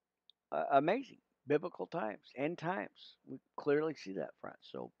 Amazing. Biblical times, end times. We clearly see that, friends.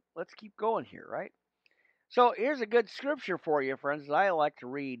 So let's keep going here, right? So here's a good scripture for you, friends. I like to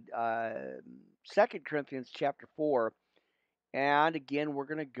read 2 Corinthians chapter 4. And again, we're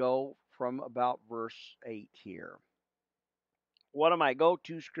going to go from about verse 8 here. One of my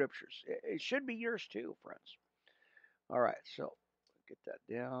go-to scriptures. It should be yours too, friends. All right, so get that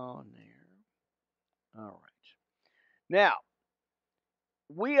down there. All right. Now,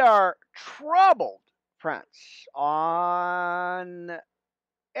 we are troubled, friends, on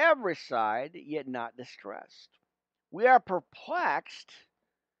every side, yet not distressed. We are perplexed,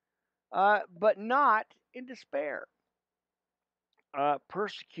 but not in despair.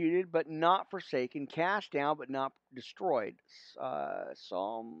 persecuted but not forsaken, cast down but not destroyed.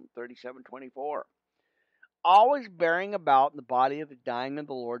 Psalm 37:24. Always bearing about in the body of the dying of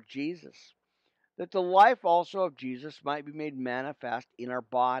the Lord Jesus, that the life also of Jesus might be made manifest in our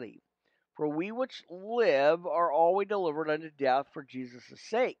body. For we which live are always delivered unto death for Jesus'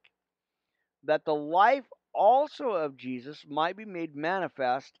 sake, that the life also of Jesus might be made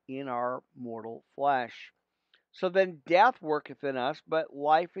manifest in our mortal flesh. So then death worketh in us, but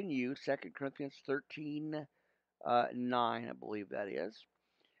life in you. 2 Corinthians 13, 9, I believe that is.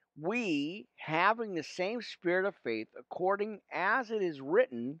 We, having the same spirit of faith, according as it is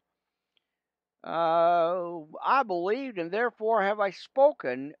written, I believed, and therefore have I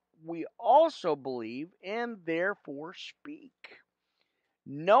spoken. We also believe, and therefore speak,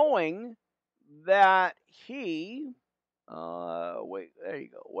 knowing that he, wait, there you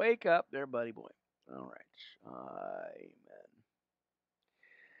go. Wake up there, buddy boy. All right. Amen.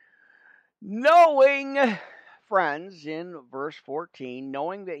 Knowing, friends, in verse 14,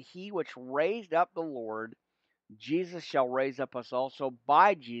 knowing that he which raised up the Lord Jesus shall raise up us also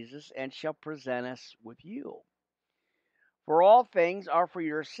by Jesus, and shall present us with you. For all things are for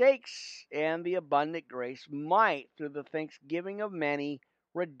your sakes, and the abundant grace might, through the thanksgiving of many,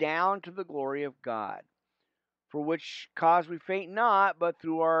 redound to the glory of God. For which cause we faint not, but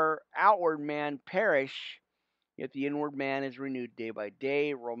through our outward man perish, yet the inward man is renewed day by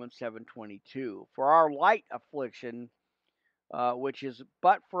day. Romans 7:22. For our light affliction, which is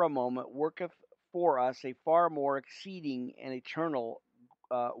but for a moment, worketh for us a far more exceeding and eternal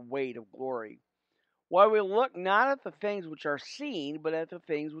weight of glory. While we look not at the things which are seen, but at the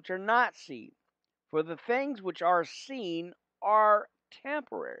things which are not seen. For the things which are seen are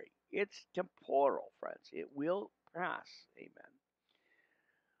temporary. It's temporal, friends. It will pass. Amen.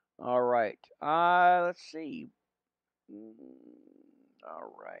 All right. Let's see.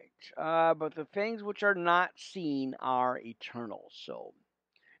 All right. But the things which are not seen are eternal. So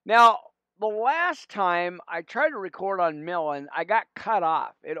now, the last time I tried to record on Melon, I got cut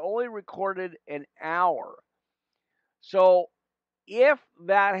off. It only recorded an hour. So if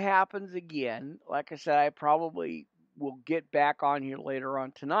that happens again, like I said, I probably will get back on here later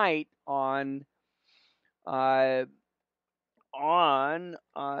on tonight uh, on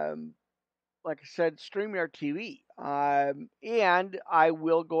like I said, StreamYard TV. And I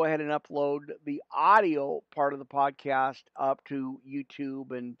will go ahead and upload the audio part of the podcast up to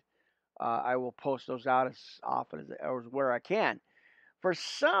YouTube, and I will post those out as often as where I can. For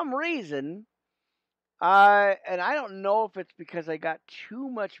some reason, and I don't know if it's because I got too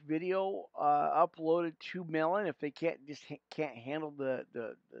much video uploaded to Melon, if they can't handle the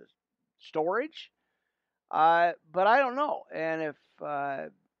storage. But I don't know, and if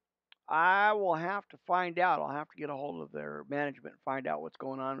I will have to find out. I'll have to get a hold of their management and find out what's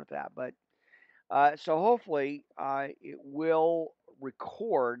going on with that. But so hopefully it will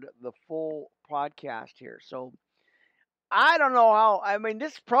record the full podcast here. So I don't know how. I mean,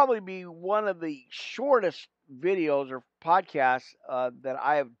 this probably be one of the shortest videos or podcasts that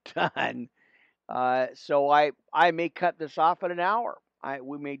I have done. So I may cut this off at an hour.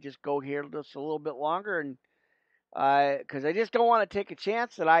 We may just go here just a little bit longer, and because I just don't want to take a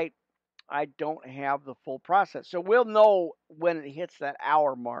chance that I don't have the full process. So we'll know when it hits that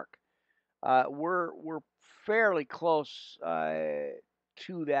hour mark. We're fairly close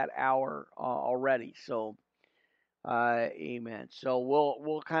to that hour already. So amen. So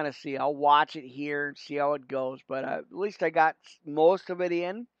we'll kind of see. I'll watch it here and see how it goes. But at least I got most of it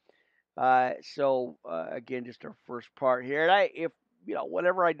in. So again, just our first part here. And if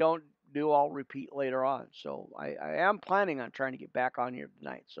whatever I don't do, I'll repeat later on. So I am planning on trying to get back on here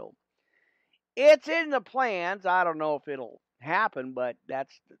tonight. So it's in the plans. I don't know if it'll happen, but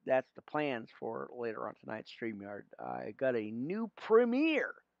that's the plans for later on tonight's StreamYard. I got a new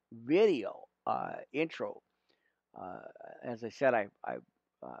premiere video intro. As I said, I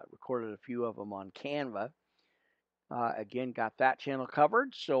recorded a few of them on Canva. Again, got that channel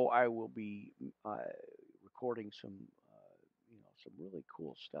covered, so I will be recording some some really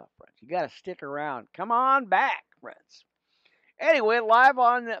cool stuff, friends. You got to stick around. Come on back, friends. Anyway, live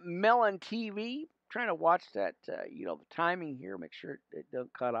on Melon-Tv. Trying to watch that, the timing here, make sure it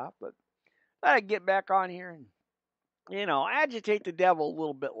doesn't cut off. But I'd get back on here and, agitate the devil a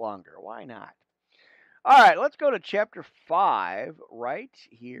little bit longer. Why not? All right, let's go to chapter 5 right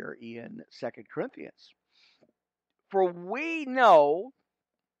here in 2 Corinthians. For we know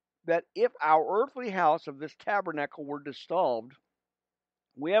that if our earthly house of this tabernacle were dissolved,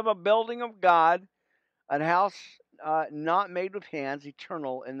 we have a building of God, a house not made with hands,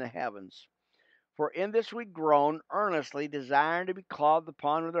 eternal in the heavens. For in this we groan earnestly, desiring to be clothed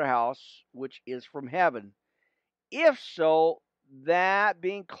upon with our house, which is from heaven. If so, that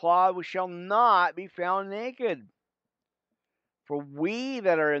being clothed we shall not be found naked. For we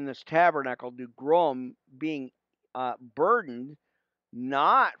that are in this tabernacle do groan, being burdened,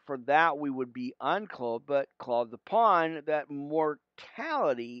 not for that we would be unclothed, but clothed upon, that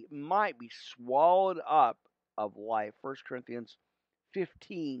mortality might be swallowed up of life. 1 Corinthians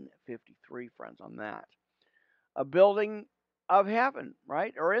 15:53, friends, on that. A building of heaven,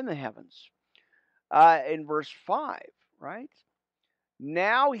 right? Or in the heavens. In verse 5, right?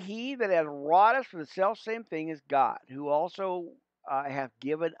 Now he that hath wrought us for the selfsame thing is God, who also hath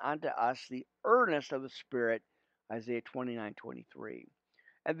given unto us the earnest of the Spirit, Isaiah 29:23.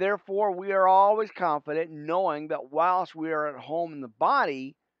 And therefore we are always confident, knowing that whilst we are at home in the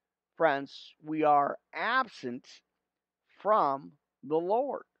body, friends, we are absent from the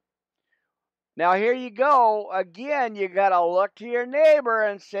Lord. Now here you go. Again, you got to look to your neighbor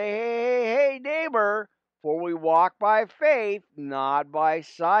and say, hey, neighbor, for we walk by faith, not by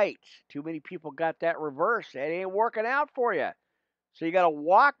sight. Too many people got that reversed. It ain't working out for you. So you got to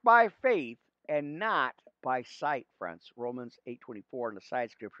walk by faith and not by sight, friends. Romans 8:24 in the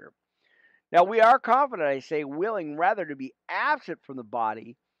side scripture. Now we are confident, I say, willing rather to be absent from the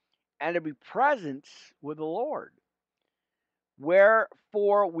body and to be present with the Lord.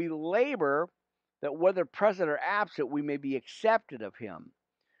 Wherefore we labor that whether present or absent we may be accepted of him.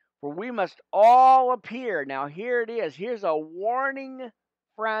 For we must all appear. Now here it is. Here's a warning,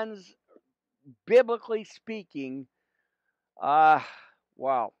 friends, biblically speaking.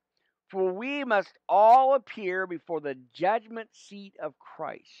 Wow. For we must all appear before the judgment seat of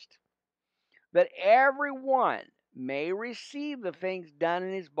Christ, that every one may receive the things done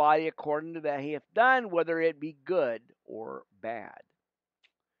in his body according to that he hath done, whether it be good or bad.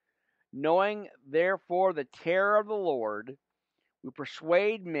 Knowing therefore the terror of the Lord, we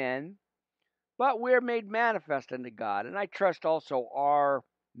persuade men, but we are made manifest unto God, and I trust also are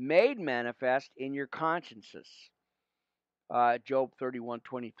made manifest in your consciences. Job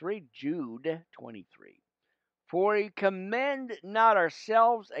 31:23, Jude 23. For we commend not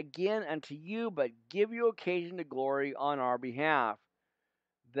ourselves again unto you, but give you occasion to glory on our behalf,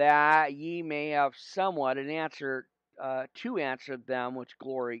 that ye may have somewhat an answer to answer them which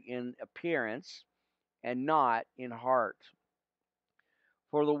glory in appearance, and not in heart.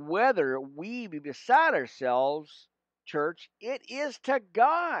 For the whether we be beside ourselves, church, it is to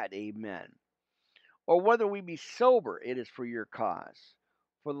God, amen. Or whether we be sober, it is for your cause.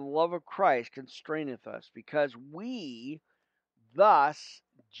 For the love of Christ constraineth us, because we thus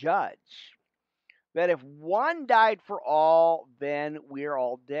judge, that if one died for all, then we are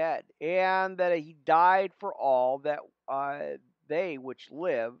all dead, and that he died for all, that they which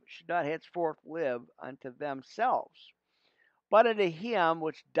live should not henceforth live unto themselves, but unto him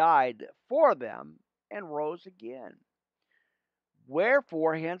which died for them and rose again.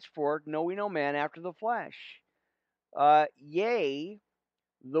 Wherefore henceforth know we no man after the flesh. Yea,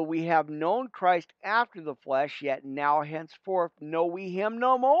 though we have known Christ after the flesh, yet now henceforth know we him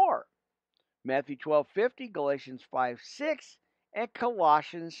no more. Matthew 12:50, Galatians 5:6, and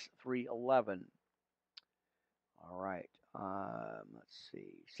Colossians 3:11. All right. Let's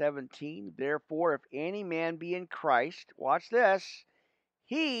see. 17. Therefore, if any man be in Christ, watch this,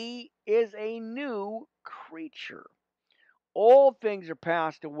 he is a new creature. Old things are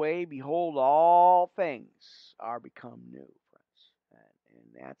passed away. Behold, all things are become new, friends.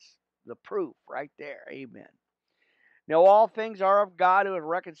 And that's the proof right there. Amen. Now, all things are of God, who has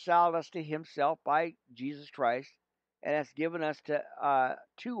reconciled us to himself by Jesus Christ, and has given us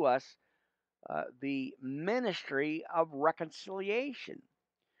to us the ministry of reconciliation.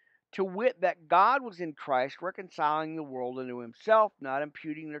 To wit, that God was in Christ, reconciling the world unto himself, not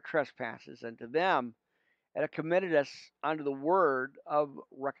imputing their trespasses unto them, and have committed us unto the word of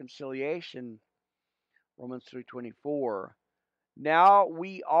reconciliation. Romans 3:24. Now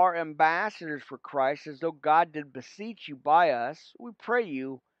we are ambassadors for Christ, as though God did beseech you by us. We pray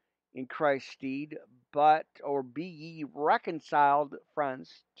you in Christ's stead, or be ye reconciled,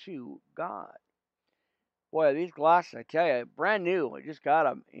 friends, to God. Boy, these glasses, I tell you, brand new. I just got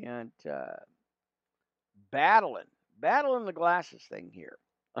them, and battling the glasses thing here.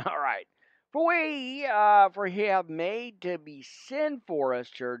 All right. For he have made to be sin for us,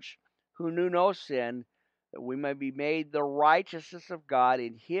 church, who knew no sin, that we may be made the righteousness of God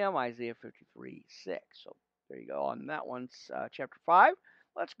in him, Isaiah 53:6. So there you go on that one's chapter 5.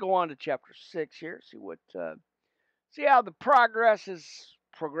 Let's go on to chapter 6 here, see how the progress is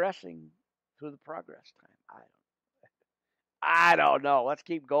progressing through the progress time. I don't know. Let's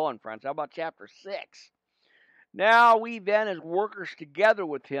keep going, friends. How about chapter 6? Now we then, as workers together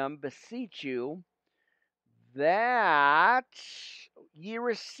with him, beseech you that ye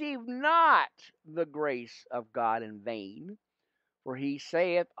receive not the grace of God in vain. For he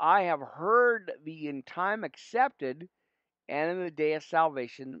saith, I have heard thee in time accepted, and in the day of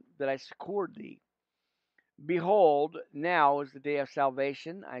salvation that I succored thee. Behold, now is the day of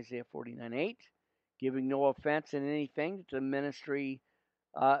salvation, Isaiah 49:8, giving no offense in anything, that the ministry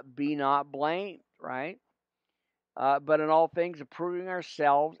be not blamed, right? But in all things approving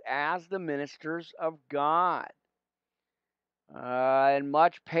ourselves as the ministers of God. And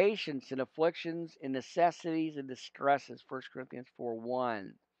much patience in afflictions, in necessities, and distresses, 1 Corinthians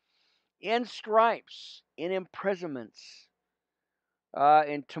 4:1. In stripes, in imprisonments,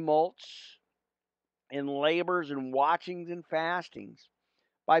 in tumults, in labors, and watchings, and fastings,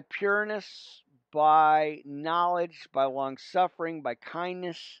 by pureness, by knowledge, by long suffering, by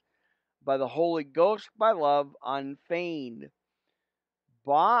kindness, by the Holy Ghost, by love unfeigned,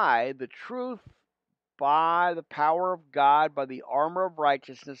 by the truth, by the power of God, by the armor of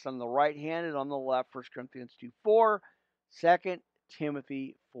righteousness on the right hand and on the left, 1 Corinthians 2:4, 2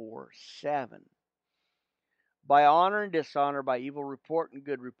 Timothy 4:7. By honor and dishonor, by evil report and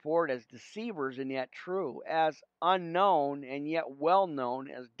good report, as deceivers and yet true, as unknown and yet well known,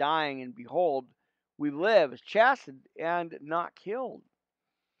 as dying and behold, we live, as chastened and not killed,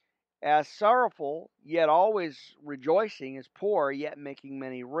 as sorrowful yet always rejoicing, as poor yet making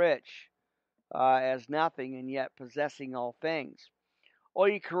many rich, as nothing and yet possessing all things. O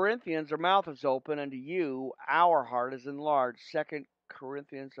ye Corinthians, our mouth is open unto you, our heart is enlarged. 2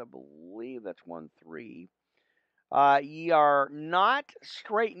 Corinthians, I believe that's 1:3. Ye are not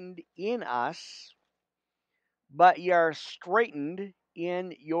straitened in us, but ye are straitened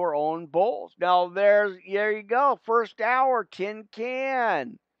in your own bowls. Now there you go. First hour, tin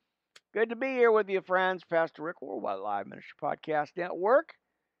can. Good to be here with you, friends. Pastor Rick, Worldwide Live Ministry Podcast Network.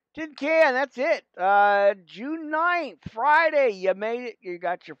 Tin can, that's it. June 9th, Friday. You made it. You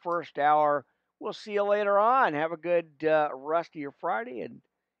got your first hour. We'll see you later on. Have a good rest of your Friday, and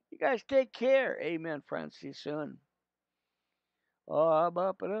you guys take care. Amen, friends. See you soon. Got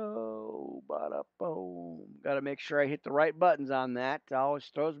to make sure I hit the right buttons on that. It always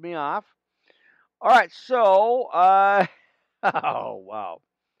throws me off. All right, so, oh, wow.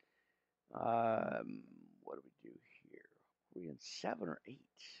 What do we do here? Are we in 7 or 8?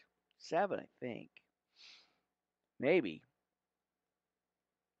 7, I think. Maybe.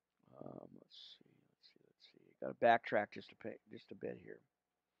 Let's see. Got to backtrack just a bit here.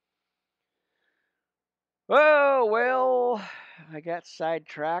 Oh, well, I got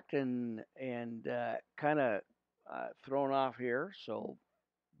sidetracked and kind of thrown off here. So,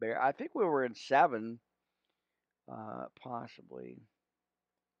 I think we were in 7, possibly.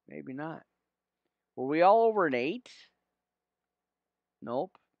 Maybe not. Were we all over an 8?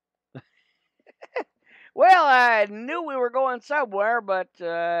 Nope. Well, I knew we were going somewhere, but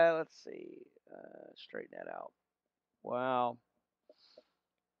let's see. Straighten that out. Wow.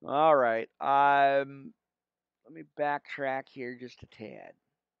 All right. Let me backtrack here just a tad.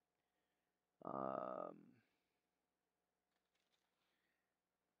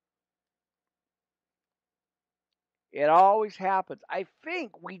 It always happens. I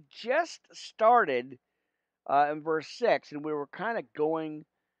think we just started in verse 6, and we were kind of going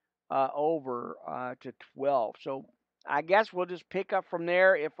over to 12. So I guess we'll just pick up from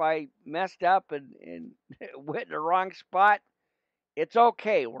there. If I messed up and went in the wrong spot, it's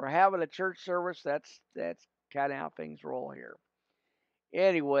okay. We're having a church service. That's kind of how things roll here.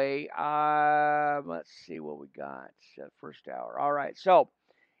 Anyway, let's see what we got. First hour. All right. So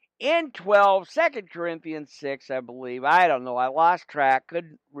in 12, 2 Corinthians 6, I believe. I don't know. I lost track.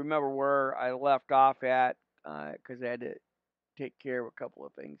 Couldn't remember where I left off at because I had to take care of a couple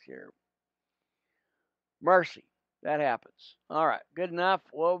of things here. Mercy. That happens. All right. Good enough.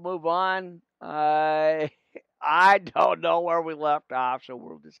 We'll move on. I don't know where we left off, so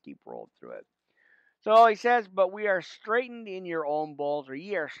we'll just keep rolling through it. So he says, but we are straitened in your own bowls, or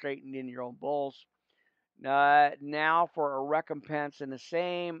ye are straitened in your own bowls. Now for a recompense in the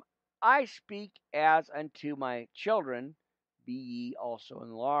same, I speak as unto my children, be ye also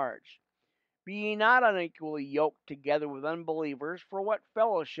enlarged. Be ye not unequally yoked together with unbelievers, for what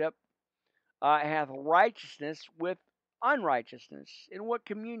fellowship hath righteousness with unrighteousness? And what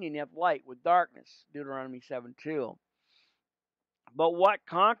communion hath light with darkness? Deuteronomy 7:2. But what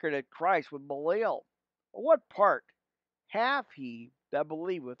conquered Christ with Belial? Or what part hath he that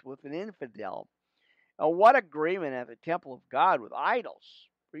believeth with an infidel? And what agreement hath the temple of God with idols?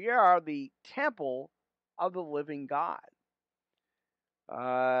 For ye are the temple of the living God.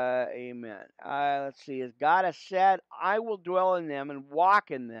 Amen. Let's see. As God has said, I will dwell in them and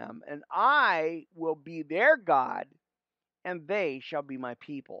walk in them, and I will be their God, and they shall be my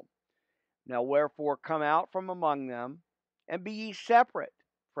people. Now, wherefore, come out from among them, and be ye separate,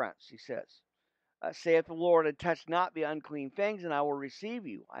 friends, he says. Saith the Lord, and touch not the unclean things, and I will receive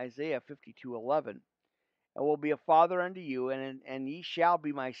you. Isaiah 52:11. And will be a father unto you, and ye shall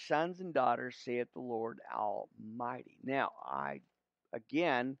be my sons and daughters, saith the Lord Almighty. Now, I,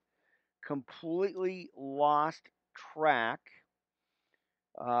 again, completely lost track.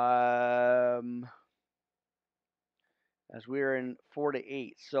 As we were in 4 to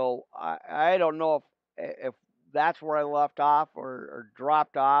 8. So I don't know if that's where I left off or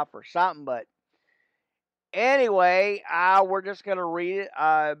dropped off or something, but anyway, we're just going to read it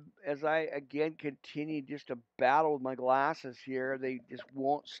as I, again, continue just to battle with my glasses here. They just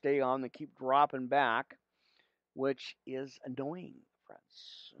won't stay on. They keep dropping back, which is annoying,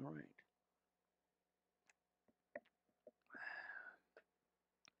 friends. All right.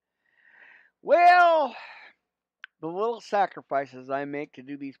 Well, the little sacrifices I make to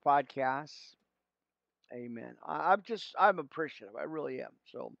do these podcasts, amen. I'm appreciative. I really am.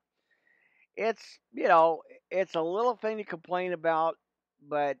 So it's, it's a little thing to complain about,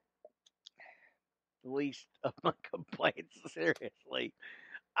 but the least of my complaints, seriously.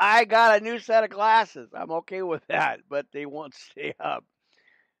 I got a new set of glasses. I'm okay with that, but they won't stay up.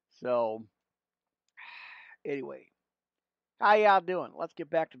 So, anyway, how y'all doing? Let's get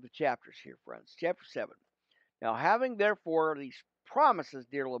back to the chapters here, friends. Chapter 7. Now, having therefore these promises,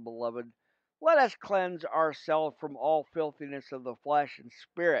 dearly beloved, let us cleanse ourselves from all filthiness of the flesh and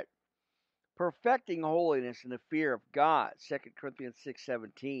spirit, perfecting holiness in the fear of God. 2 Corinthians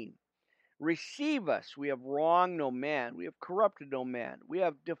 6:17. Receive us. We have wronged no man. We have corrupted no man. We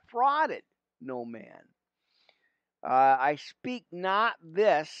have defrauded no man. I speak not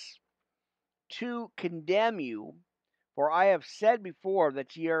this to condemn you, for I have said before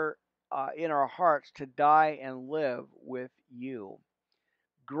that ye are in our hearts to die and live with you.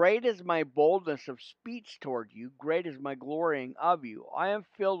 Great is my boldness of speech toward you, great is my glorying of you. I am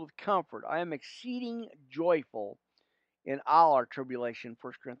filled with comfort. I am exceeding joyful in all our tribulation.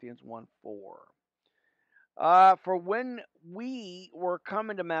 1 Corinthians 1:4. For when we were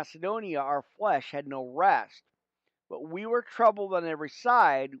coming to Macedonia, our flesh had no rest, but we were troubled on every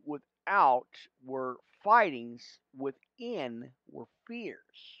side. Without were fightings, within were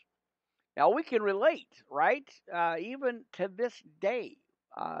fears. Now we can relate, right? Even to this day.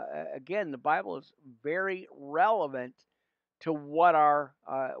 Again, the Bible is very relevant to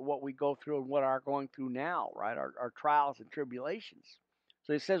what we go through and what are going through now, right? Our trials and tribulations.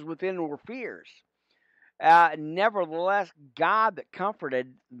 So it says within were fears. Nevertheless, God that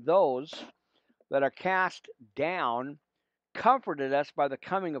comforted those that are cast down comforted us by the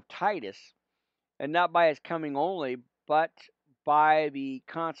coming of Titus, and not by his coming only, but by the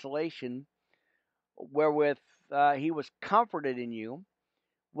consolation wherewith he was comforted in you,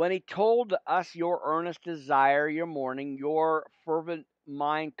 when he told us your earnest desire, your mourning, your fervent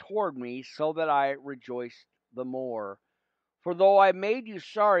mind toward me, so that I rejoiced the more. For though I made you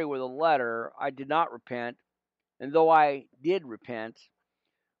sorry with a letter, I did not repent, and though I did repent,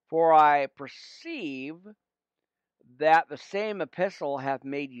 for I perceive that the same epistle hath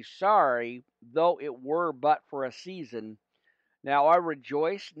made you sorry, though it were but for a season. Now I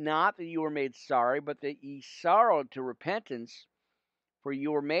rejoice not that you were made sorry, but that ye sorrowed to repentance. For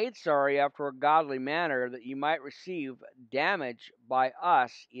you were made sorry after a godly manner, that ye might receive damage by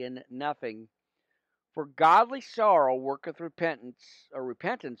us in nothing. For godly sorrow worketh repentance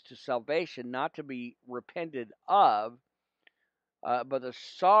to salvation, not to be repented of, but the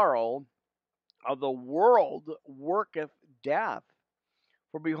sorrow of the world worketh death.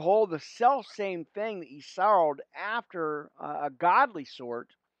 For behold, the selfsame thing that ye sorrowed after a godly sort,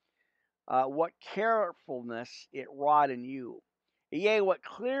 what carefulness it wrought in you. Yea, what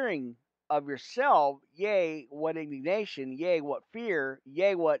clearing of yourself, yea, what indignation, yea, what fear,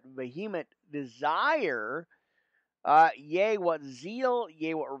 yea, what vehement desire, yea, what zeal,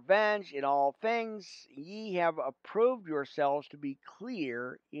 yea, what revenge, in all things ye have approved yourselves to be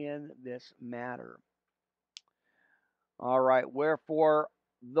clear in this matter. All right, wherefore,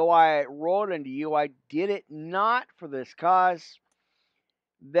 though I wrote unto you, I did it not for this cause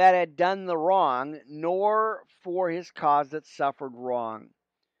that had done the wrong, nor for his cause that suffered wrong,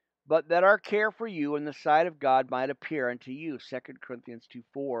 but that our care for you in the sight of God might appear unto you. 2 Corinthians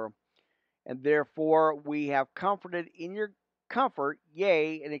 2:4. And therefore we have comforted in your comfort,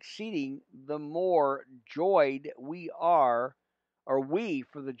 yea, and exceeding the more joyed we are, or we,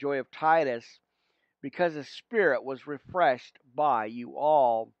 for the joy of Titus, because the Spirit was refreshed by you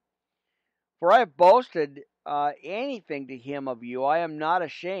all. For I have boasted anything to him of you, I am not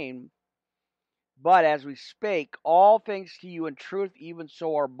ashamed. But as we spake all things to you in truth, even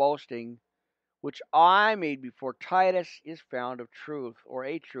so our boasting, which I made before Titus, is found of truth, or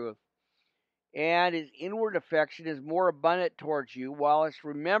a truth. And his inward affection is more abundant towards you, whilst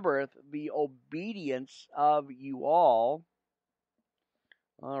remembereth the obedience of you all.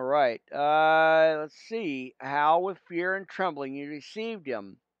 All right. Let's see. How with fear and trembling you received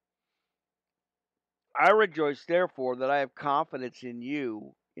him. I rejoice, therefore, that I have confidence in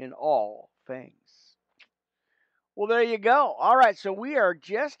you in all things. Well, there you go. All right, so we are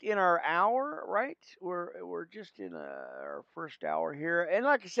just in our hour, right? We're just in our first hour here, and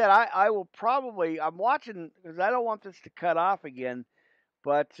like I said, I will probably I'm watching because I don't want this to cut off again,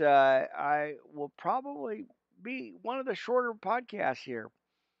 but I will probably be one of the shorter podcasts here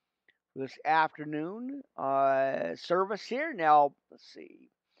this afternoon service here. Now, let's see.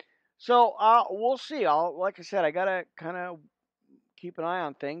 So we'll see. Like I said, I gotta kind of keep an eye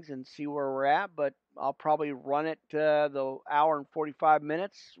on things and see where we're at, but I'll probably run it the hour and 45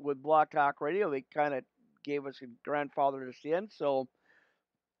 minutes with Blog Talk Radio. They kind of gave us a grandfather us in, so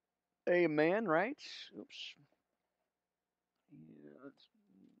amen, right? Oops.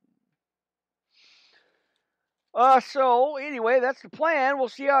 So anyway, that's the plan. We'll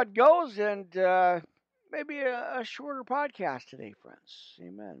see how it goes, and maybe a shorter podcast today, friends.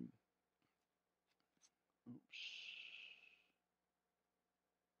 Amen. Oops.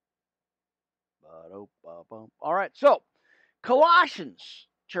 All right, so Colossians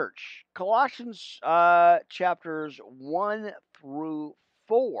church, Colossians chapters 1 through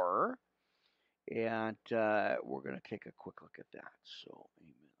 4, and we're going to take a quick look at that. So,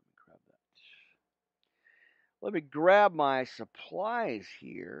 amen. Let me grab my supplies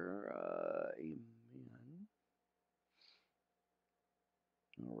here. Amen.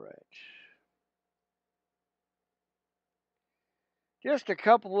 All right. Just a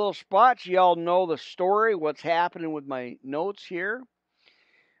couple little spots. Y'all know the story, what's happening with my notes here.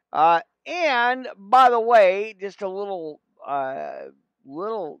 And by the way, just a little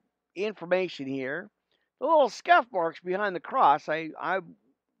information here. The little scuff marks behind the cross. I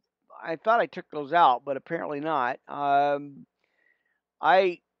thought I took those out, but apparently not. I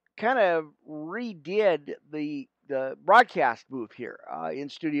kind of redid the broadcast booth here in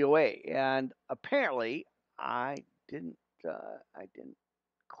Studio A, and apparently I didn't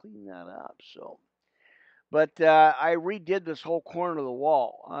clean that up. So, but I redid this whole corner of the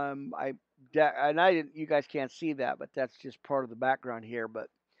wall. And I didn't. You guys can't see that, but that's just part of the background here. But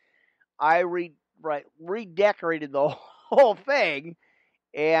I redecorated the whole thing,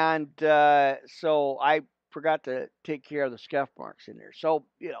 and so I forgot to take care of the scuff marks in there. So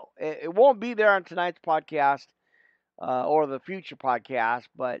it won't be there on tonight's podcast or the future podcast.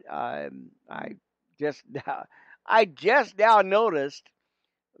 But just now, I just now noticed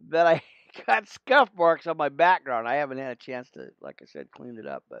that I got scuff marks on my background. I haven't had a chance to, like I said, clean it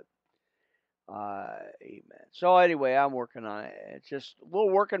up, but amen. So anyway, I'm working on it. It's just a little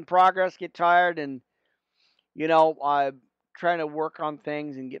work in progress. Get tired, and I'm trying to work on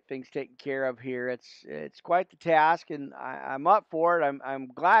things and get things taken care of here. It's quite the task, and I'm up for it. I'm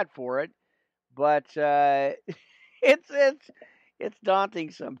glad for it, but it's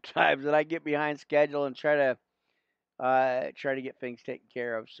daunting sometimes, and I get behind schedule and try to get things taken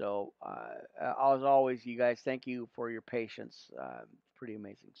care of. So, as always, you guys, thank you for your patience. Pretty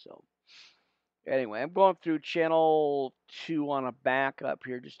amazing. So, anyway, I'm going through channel 2 on a backup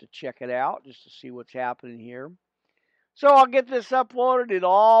here just to check it out, just to see what's happening here. So, I'll get this uploaded.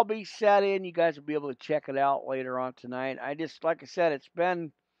 It'll all be set in. You guys will be able to check it out later on tonight. Like I said, it's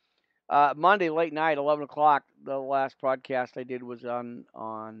been Monday late night, 11 o'clock. The last podcast I did was on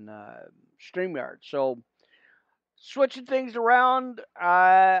StreamYard. So, switching things around.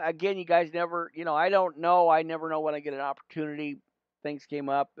 Again, you guys never, I don't know. I never know when I get an opportunity. Things came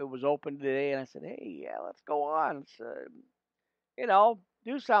up. It was open today, and I said, hey, yeah, let's go on. Let's,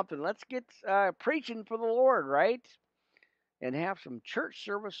 do something. Let's get preaching for the Lord, right? And have some church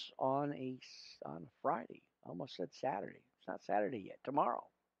service on a Friday. I almost said Saturday. It's not Saturday yet. Tomorrow.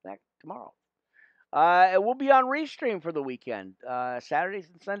 Tomorrow. It will be on Restream for the weekend. Saturdays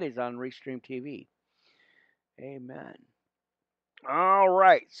and Sundays on Restream TV. Amen. All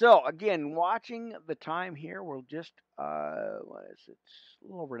right. So again, watching the time here, we'll just what is it? A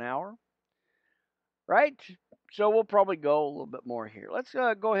little over an hour, right? So we'll probably go a little bit more here. Let's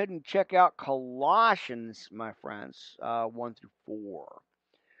go ahead and check out Colossians, my friends, 1 through 4.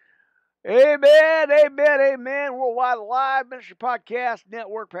 Amen, amen, amen. Worldwide Live Ministry Podcast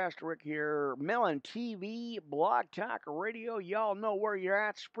Network. Pastor Rick here. Melon-Tv, Blog Talk Radio. Y'all know where you're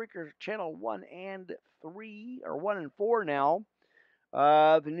at. Spreaker Channel 1 and 3, or 1 and 4 now.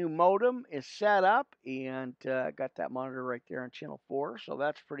 The new modem is set up, and got that monitor right there on Channel 4, so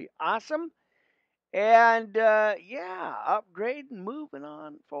that's pretty awesome. And yeah, upgrading, moving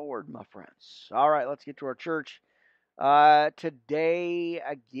on forward, my friends. All right, let's get to our church. Today,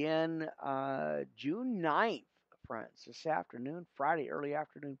 again, June 9th, friends, this afternoon, Friday, early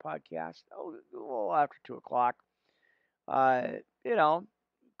afternoon podcast. Oh, a little after 2 o'clock. Uh, you know,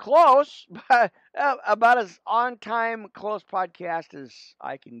 close, but about as on time, close podcast as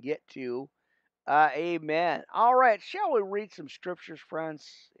I can get to. Amen. All right, shall we read some scriptures, friends?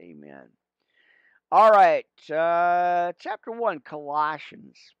 Amen. All right, chapter 1,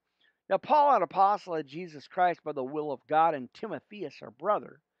 Colossians. Now, Paul, an apostle of Jesus Christ by the will of God, and Timotheus, our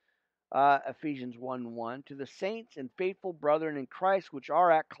brother, Ephesians 1:1, to the saints and faithful brethren in Christ which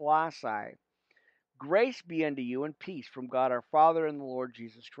are at Colossae, grace be unto you and peace from God our Father and the Lord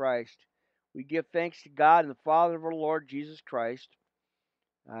Jesus Christ. We give thanks to God and the Father of our Lord Jesus Christ,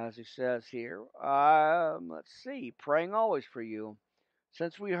 as he says here. Let's see, praying always for you,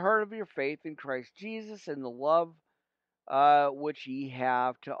 since we heard of your faith in Christ Jesus and the love which ye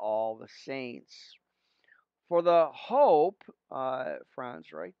have to all the saints. For the hope,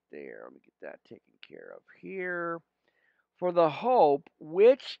 friends, right there. Let me get that taken care of here. For the hope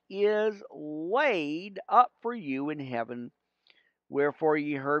which is laid up for you in heaven, wherefore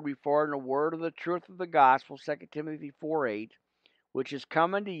ye heard before in the word of the truth of the gospel, 2 Timothy 4:8, which is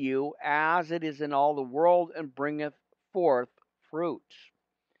come unto you as it is in all the world, and bringeth forth fruit,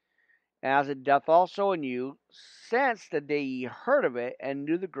 as it doth also in you, since the day ye heard of it, and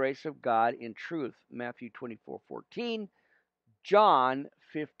knew the grace of God in truth. Matthew 24:14. John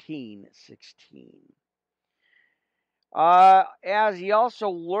 15:16. As ye also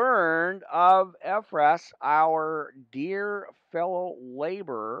learned of Ephras, our dear fellow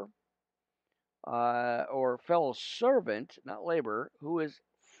laborer, or fellow servant, not laborer, who is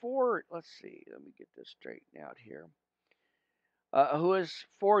for, let's see, let me get this straightened out here, who is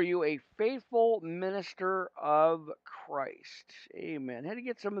for you a faithful minister of Christ. Amen. Had to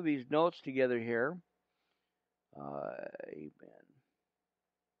get some of these notes together here. Amen.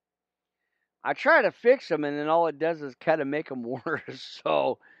 I try to fix them, and then all it does is kind of make them worse.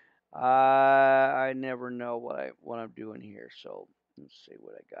 So I never know what I'm doing here. So let's see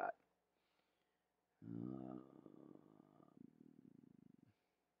what I got.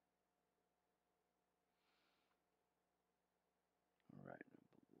 All right,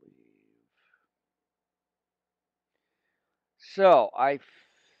 I believe. So I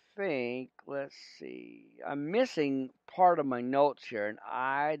think, let's see, I'm missing part of my notes here, and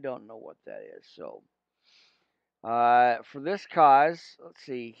I don't know what that is. So for this cause, let's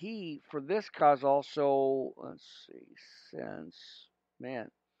see, for this cause also, let's see, since, man,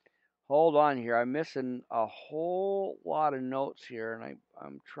 hold on here. I'm missing a whole lot of notes here, and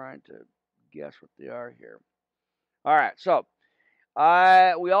I'm trying to guess what they are here. All right, so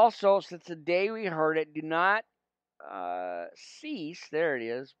we also, since the day we heard it, do not cease. There it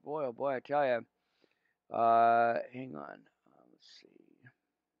is. Boy, oh boy, I tell you. Hang on. Let's see.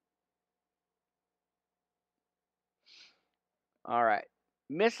 All right,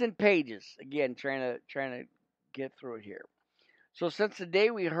 missing pages again. Trying to get through it here. So since the day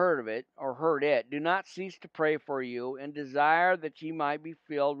we heard of it, or heard it, do not cease to pray for you, and desire that ye might be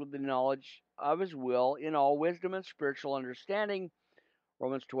filled with the knowledge of his will in all wisdom and spiritual understanding.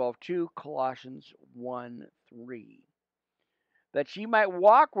 Romans 12:2, Colossians 1:3. That ye might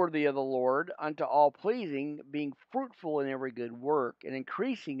walk worthy of the Lord unto all pleasing, being fruitful in every good work, and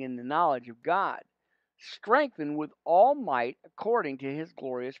increasing in the knowledge of God, strengthened with all might according to his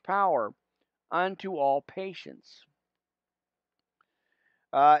glorious power, unto all patience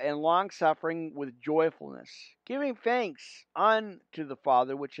and long suffering with joyfulness, giving thanks unto the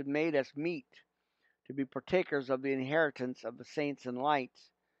Father which had made us meet to be partakers of the inheritance of the saints in light,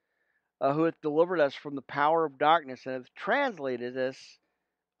 who hath delivered us from the power of darkness, and hath translated us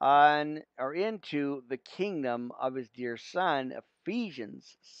on or into the kingdom of his dear Son.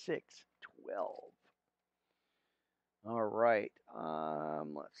 Ephesians 6:12. All right.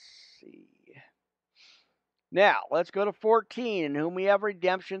 Let's see. Now, let's go to 14. In whom we have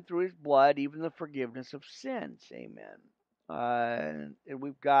redemption through his blood, even the forgiveness of sins. Amen. And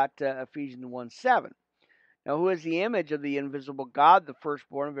we've got Ephesians 1:7. Now, who is the image of the invisible God, the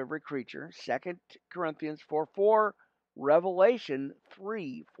firstborn of every creature? 2 Corinthians 4:4. Revelation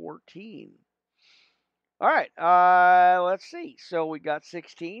 3:14. All right. Let's see. So we got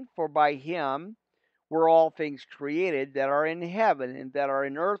 16. For by him were all things created that are in heaven and that are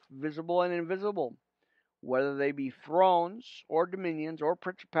in earth, visible and invisible, whether they be thrones or dominions or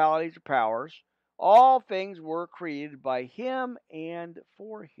principalities or powers. All things were created by him and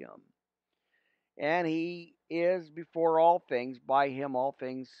for him. And he is before all things. By him all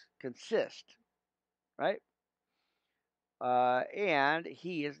things consist. Right? And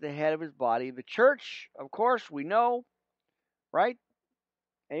he is the head of his body. The church, of course, we know, right?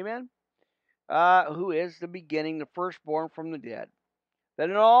 Amen. Who is the beginning, the firstborn from the dead, that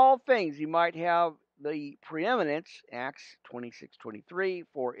in all things he might have the preeminence, Acts 26:23,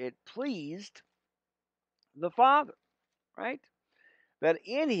 for it pleased the Father, right? That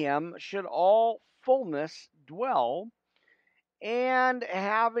in him should all fullness dwell, and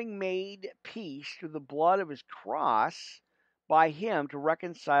having made peace through the blood of his cross, by him to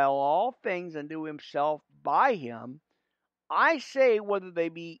reconcile all things unto himself by him. I say, whether they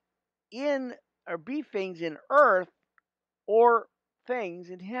be in or be things in earth or things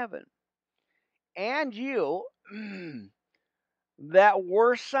in heaven. And you that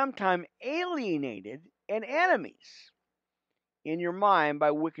were sometime alienated and enemies in your mind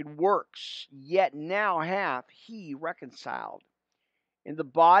by wicked works, yet now hath he reconciled in the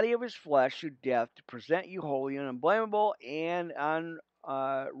body of his flesh through death, to present you holy and unblameable and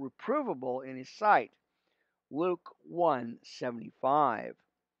unreprovable in his sight. Luke 1:75.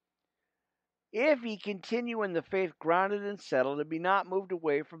 If ye continue in the faith grounded and settled, and be not moved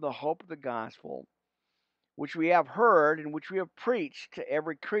away from the hope of the gospel, which we have heard, and which we have preached to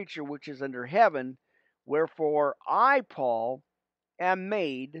every creature which is under heaven, wherefore I, Paul, am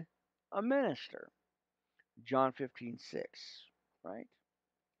made a minister. John 15:6. Right?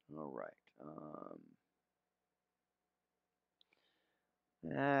 All right.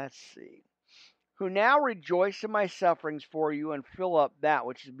 Let's see. Who now rejoice in my sufferings for you, and fill up that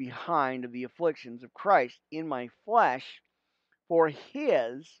which is behind of the afflictions of Christ in my flesh, for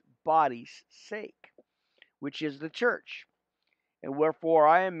his body's sake, which is the church. And wherefore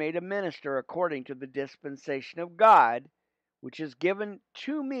I am made a minister according to the dispensation of God, which is given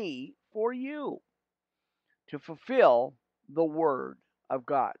to me for you, to fulfill the word of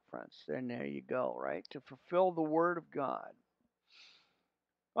God, friends. And there you go, right? To fulfill the word of God.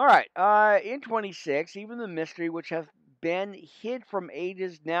 All right. In 26, even the mystery which hath been hid from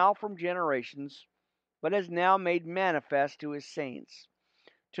ages, now from generations, but is now made manifest to his saints,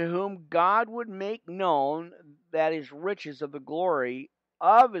 to whom God would make known that is riches of the glory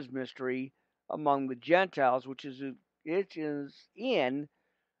of his mystery among the Gentiles, which is it is in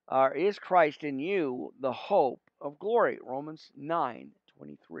is Christ in you, the hope of glory. Romans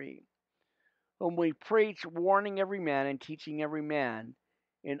 9:23. Whom we preach, warning every man and teaching every man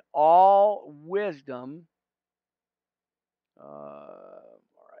in all wisdom. All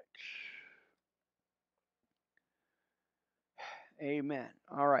right. Amen.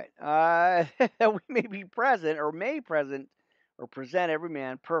 All right. That we may be present, or may present, or present every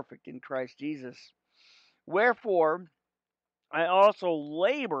man perfect in Christ Jesus. Wherefore, I also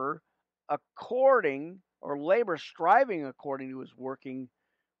labor striving according to his working,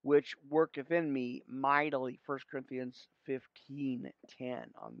 which worketh in me mightily. 1 Corinthians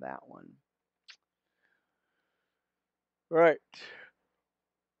 15:10 on that one. Right.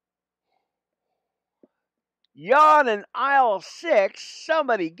 Yawn in aisle 6.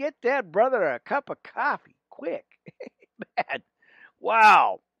 Somebody get that brother a cup of coffee, quick. Man,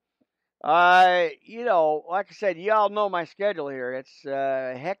 wow. Like I said, y'all know my schedule here. It's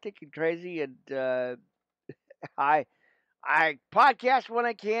hectic and crazy, and I I podcast when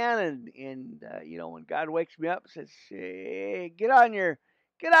I can, and when God wakes me up and says, hey, get on your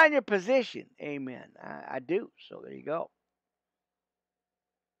position. Amen. I do. So there you go.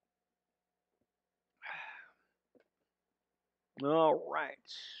 All right.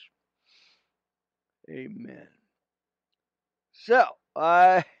 Amen. So,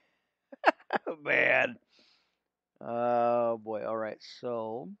 man. Oh boy. All right.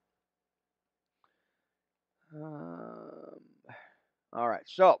 So, all right.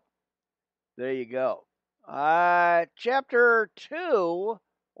 So there you go. Chapter 2.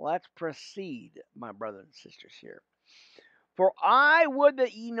 Let's proceed, my brothers and sisters here. For I would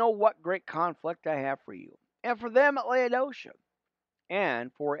that ye know what great conflict I have for you, and for them at Laodicea,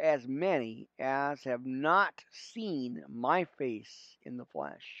 and for as many as have not seen my face in the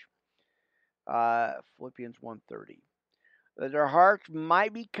flesh. Philippians 1:30. That their hearts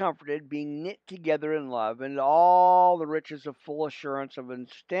might be comforted, being knit together in love, and all the riches of full assurance of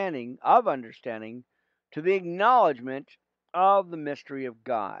understanding, to the acknowledgement of the mystery of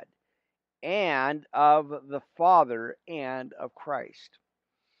God, and of the Father and of Christ,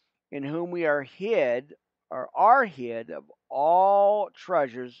 in whom we are hid, or are hid, of all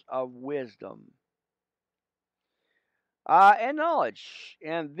treasures of wisdom and knowledge.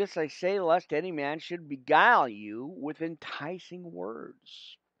 And this I say, lest any man should beguile you with enticing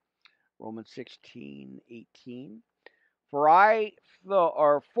words. Romans 16:18.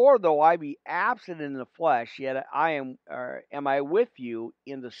 For though I be absent in the flesh, yet am I with you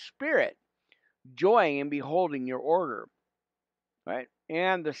in the spirit, joying in beholding your order, right?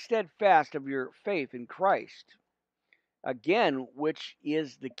 And the steadfast of your faith in Christ. Again, which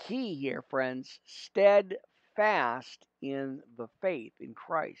is the key here, friends, steadfast in the faith in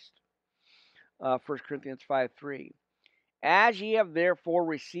Christ. 1 Corinthians 5:3. As ye have therefore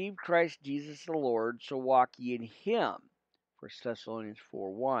received Christ Jesus the Lord, so walk ye in him. 1 Thessalonians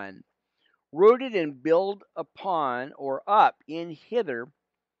 4:1. Rooted and built upon or up in hither,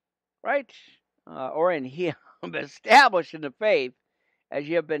 right? Or in him, established in the faith, as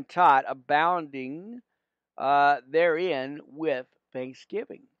ye have been taught, abounding therein with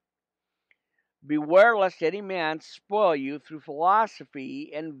thanksgiving. Beware lest any man spoil you through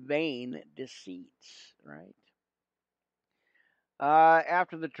philosophy and vain deceits, right?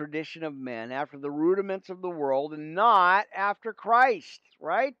 After the tradition of men, after the rudiments of the world, and not after Christ,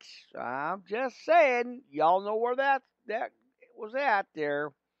 right? I'm just saying, y'all know where that was at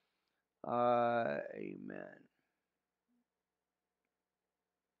there. Amen.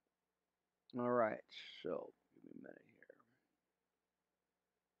 All right, so give me a minute here.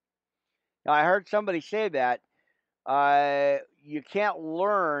 Now, I heard somebody say that you can't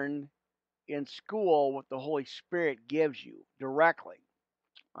learn in school what the Holy Spirit gives you directly.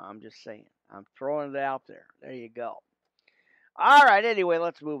 I'm just saying. I'm throwing it out there. There you go. All right, anyway,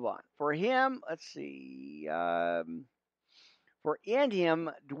 let's move on. For him, let's see. For in him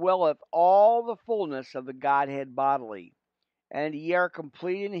dwelleth all the fullness of the Godhead bodily, and ye are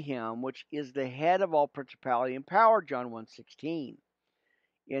complete in him, which is the head of all principality and power, John 1:16,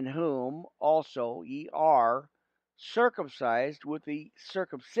 in whom also ye are circumcised with the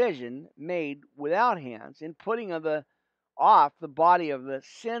circumcision made without hands, in putting off the body of the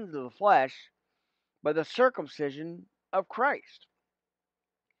sins of the flesh by the circumcision of Christ,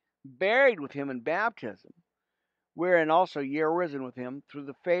 buried with him in baptism, wherein also ye are risen with him through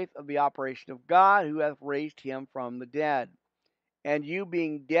the faith of the operation of God, who hath raised him from the dead. And you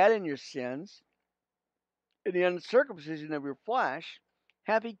being dead in your sins, in the uncircumcision of your flesh,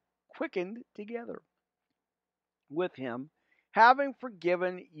 hath he quickened together with him, having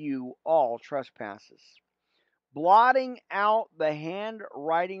forgiven you all trespasses, blotting out the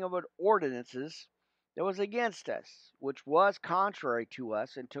handwriting of ordinances that was against us, which was contrary to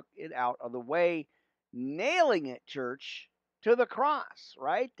us, and took it out of the way, nailing it, church, to the cross.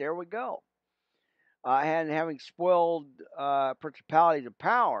 Right? There we go. And having spoiled principalities and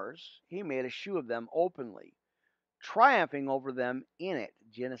powers, he made a shoe of them openly, triumphing over them in it.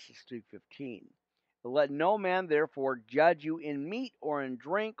 Genesis 3:15. But let no man therefore judge you in meat or in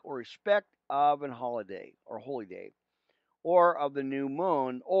drink or respect of an holiday or holy day, or of the new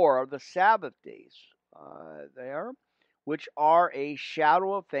moon, or of the Sabbath days, there, which are a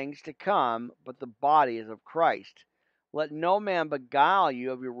shadow of things to come, but the body is of Christ. Let no man beguile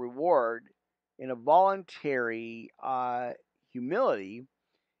you of your reward in a voluntary humility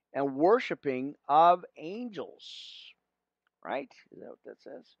and worshiping of angels. Right? Is that what that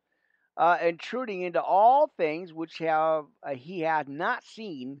says? Intruding into all things which he had not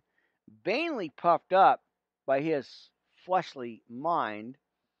seen, vainly puffed up by his fleshly mind,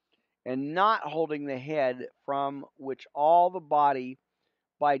 and not holding the head, from which all the body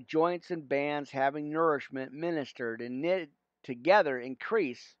by joints and bands having nourishment ministered and knit together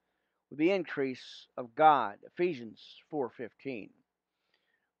increase with the increase of God. Ephesians 4:15.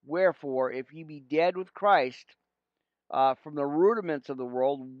 Wherefore, if ye be dead with Christ from the rudiments of the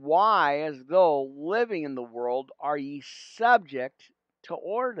world, why, as though living in the world, are ye subject to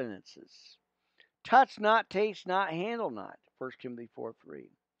ordinances? Touch not, taste not, handle not. 1 Timothy 4:3.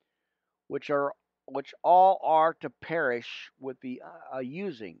 Which all are to perish with the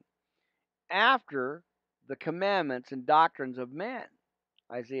using, after the commandments and doctrines of men.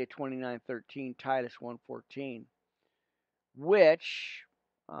 Isaiah 29:13, Titus 1:14. Which,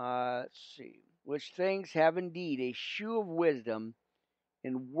 let's see, which things have indeed a shew of wisdom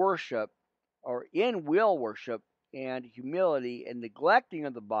in worship, or in will worship, and humility, and neglecting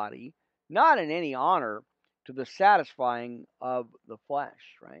of the body, not in any honor, to the satisfying of the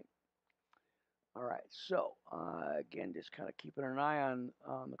flesh, right? All right, so again, just kind of keeping an eye on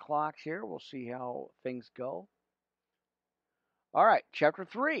the clocks here. We'll see how things go. All right, chapter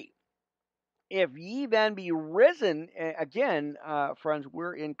 3. If ye then be risen, again, friends,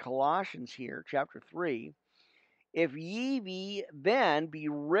 we're in Colossians here, chapter 3. If ye be then be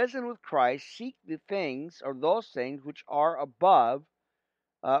risen with Christ, seek the things, or those things which are above,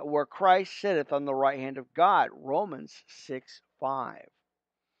 where Christ sitteth on the right hand of God. Romans 6:5.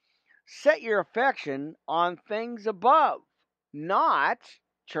 Set your affection on things above, not,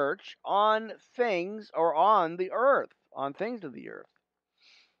 church, on things or on the earth, on things of the earth,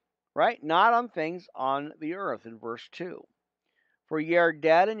 right? Not on things on the earth in verse 2. For ye are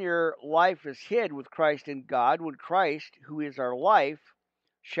dead, and your life is hid with Christ in God. When Christ, who is our life,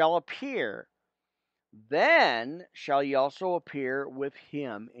 shall appear, then shall ye also appear with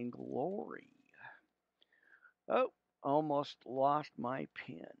him in glory. Oh, almost lost my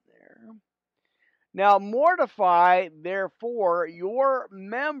pen there. Now mortify, therefore, your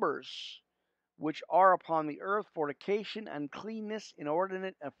members which are upon the earth, fornication, uncleanness,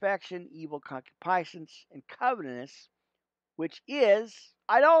 inordinate affection, evil concupiscence, and covetousness, which is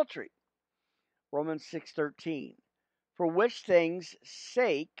idolatry. Romans 6:13. For which things'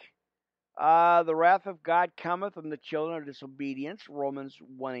 sake the wrath of God cometh on the children of disobedience. Romans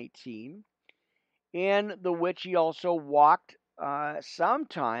 1:18. In the which ye also walked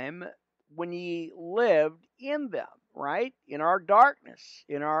sometime when ye lived in them, right? In our darkness,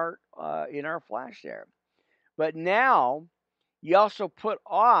 in our flesh there. But now ye also put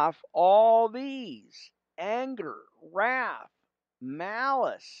off all these: anger, wrath,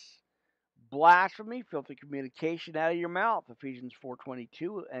 malice, blasphemy, filthy communication out of your mouth. Ephesians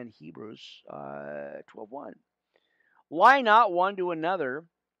 4:22 and Hebrews 12:1. Lie not one to another,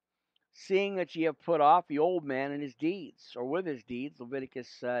 seeing that ye have put off the old man and his deeds, or with his deeds,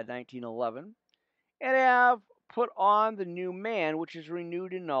 Leviticus 19:11, and have put on the new man, which is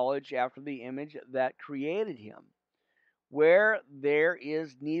renewed in knowledge after the image that created him, where there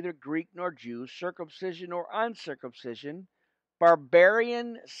is neither Greek nor Jew, circumcision nor uncircumcision,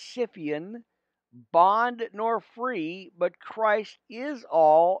 barbarian, Scythian, bond nor free, but Christ is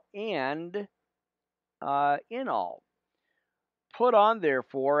all and in all. Put on,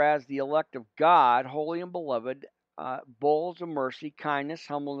 therefore, as the elect of God, holy and beloved, bowls of mercy, kindness,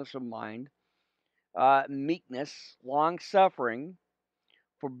 humbleness of mind, meekness, long suffering,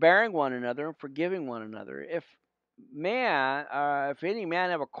 forbearing one another, and forgiving one another. If any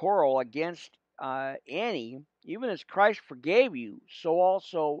man have a quarrel against any, even as Christ forgave you, so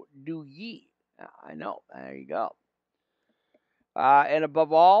also do ye. I know. There you go. And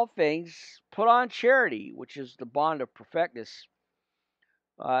above all things, put on charity, which is the bond of perfectness.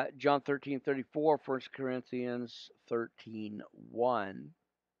 John 13:34, 1 Corinthians 13:1.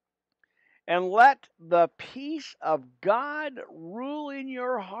 And let the peace of God rule in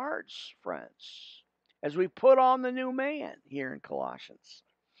your hearts, friends, as we put on the new man here in Colossians.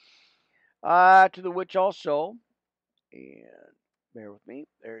 To the which also, and bear with me,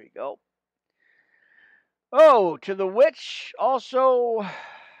 there you go. Oh, to the which also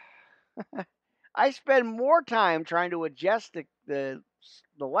I spend more time trying to adjust the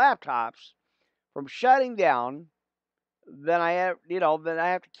laptops from shutting down than I have, than I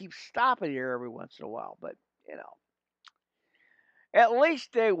have to keep stopping here every once in a while. But, at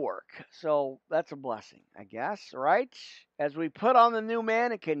least they work. So that's a blessing, I guess, right? As we put on the new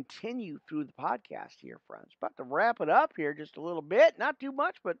man and continue through the podcast here, friends. About to wrap it up here just a little bit. Not too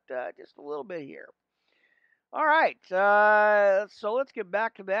much, but just a little bit here. All right, so let's get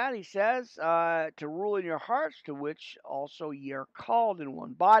back to that. He says, to rule in your hearts, to which also ye are called in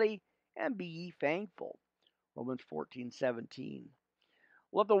one body, and be ye thankful. Romans 14:17.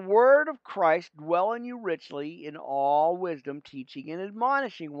 Let the word of Christ dwell in you richly in all wisdom, teaching and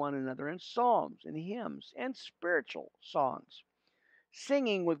admonishing one another in psalms and hymns and spiritual songs,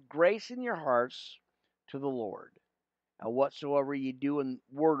 singing with grace in your hearts to the Lord. And whatsoever ye do in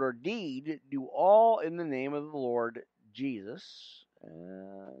word or deed, do all in the name of the Lord Jesus.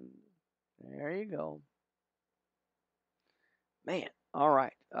 And there you go. Man, all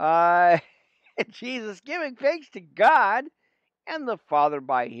right. Jesus, giving thanks to God and the Father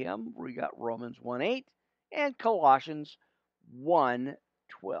by him. We got Romans 1:8 and Colossians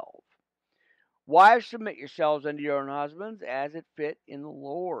 1:12. Wives, submit yourselves unto your own husbands as it fit in the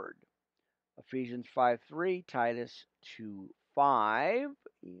Lord. Ephesians 5:3, Titus 2:5.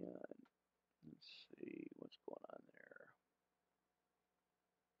 And let's see what's going on there.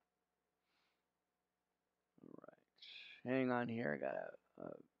 All right. Hang on here. I got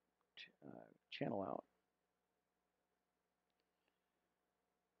to channel out.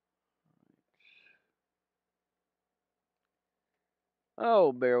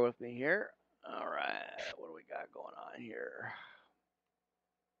 Oh, bear with me here. All right. What do we got going on here?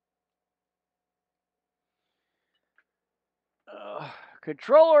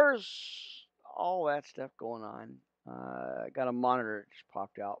 controllers, all that stuff going on. I got a monitor that just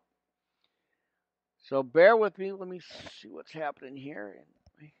popped out. So bear with me. Let me see what's happening here. And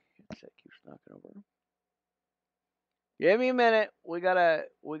my headset keeps knocking over. Give me a minute. We got a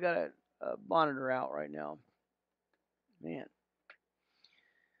monitor out right now. Man.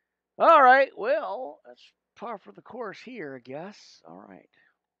 All right. Well, that's par for the course here, I guess. All right.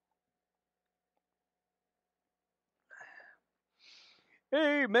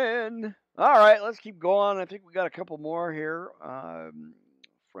 Amen. All right, let's keep going. I think we got a couple more here.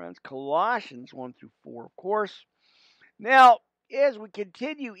 Friends, Colossians 1 through 4, of course. Now, as we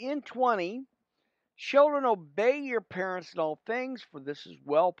continue in 20, children, obey your parents in all things, for this is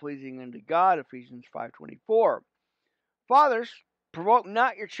well pleasing unto God, Ephesians 5:24. Fathers, provoke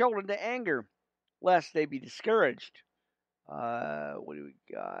not your children to anger, lest they be discouraged. What do we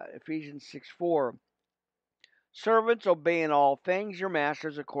got? Ephesians 6:4. Servants, obey in all things your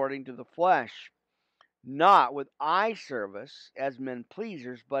masters according to the flesh, not with eye service as men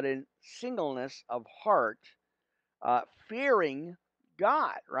pleasers, but in singleness of heart, fearing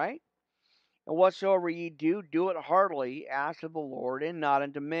God, right? And whatsoever ye do, do it heartily as to the Lord and not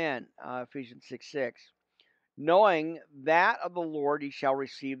unto men. Ephesians 6:6. Knowing that of the Lord ye shall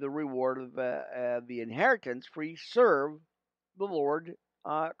receive the reward of the inheritance, for ye serve the Lord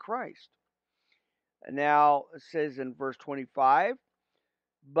Christ. Now it says in verse 25,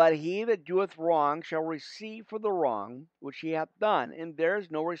 but he that doeth wrong shall receive for the wrong which he hath done, and there is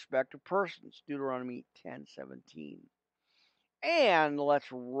no respect of persons. Deuteronomy 10:17. And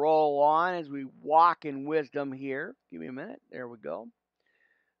let's roll on as we walk in wisdom here. Give me a minute. There we go.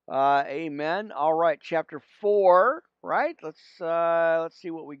 Amen. All right, chapter 4. Right. Let's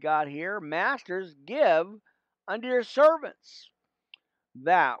see what we got here. Masters, give unto your servants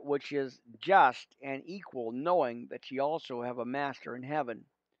that which is just and equal, knowing that ye also have a master in heaven.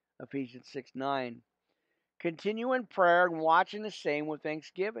 Ephesians 6:9. Continue in prayer and watching the same with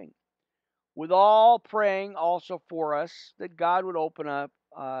thanksgiving. With all praying also for us, that God would open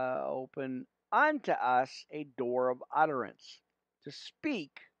unto us a door of utterance to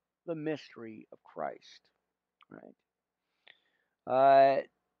speak the mystery of Christ. Right.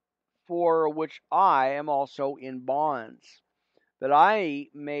 For which I am also in bonds, that I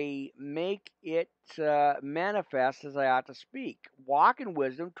may make it manifest as I ought to speak. Walk in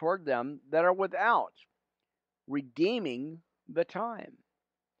wisdom toward them that are without, redeeming the time.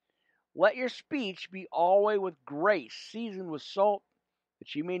 Let your speech be always with grace, seasoned with salt,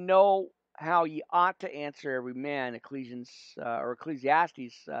 that ye may know how ye ought to answer every man. Ecclesiastes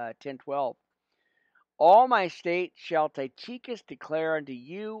 10:12. All my state shall Tychicus declare unto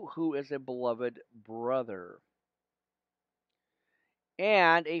you, who is a beloved brother,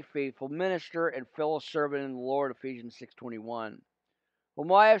 and a faithful minister and fellow servant in the Lord. Ephesians 6:21.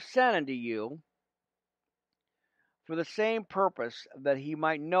 Whom I have sent unto you for the same purpose, that he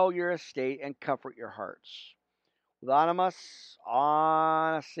might know your estate and comfort your hearts. With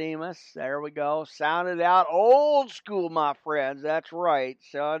Onesimus, there we go. Sound it out. Old school, my friends. That's right.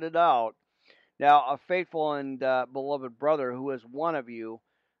 Sound it out. Now, a faithful and beloved brother who is one of you,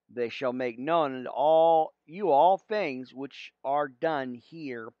 they shall make known unto all things which are done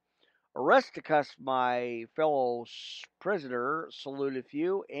here. Aristarchus, my fellow prisoner, saluteth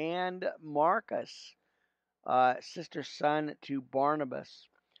you, and Marcus, sister son to Barnabas.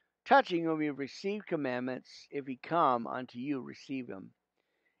 Touching whom you have received commandments, if he come unto you, receive him.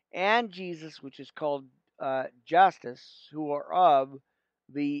 And Jesus, which is called Justus, who are of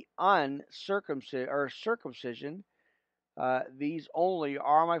the circumcision, these only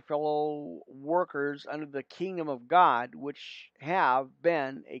are my fellow workers under the kingdom of God, which have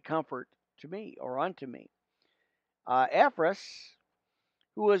been a comfort to me, or unto me. Ephraim,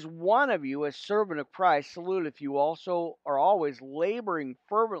 who is one of you, as servant of Christ, saluteth you, also are always laboring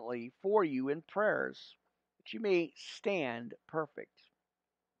fervently for you in prayers, that you may stand perfect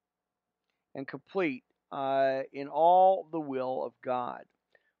and complete in all the will of God.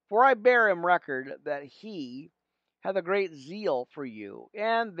 For I bear him record that he hath a great zeal for you,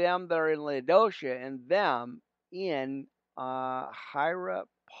 and them that are in Laodicea, and them in Hierapolis.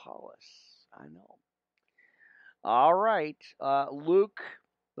 I know. All right. Luke,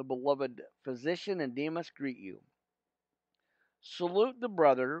 the beloved physician, and Demas greet you. Salute the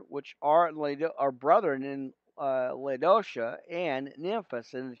brother which are brethren in Laodicea, and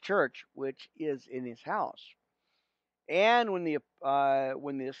Nymphas in the church which is in his house. And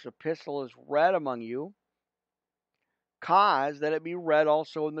when this epistle is read among you, cause that it be read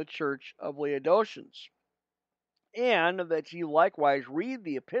also in the church of Laodiceans, and that ye likewise read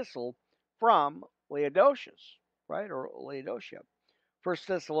the epistle from Laodiceans, right? Or Laodicea. 1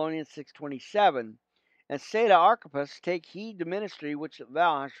 Thessalonians 6:27. And say to Archippus, take heed to ministry which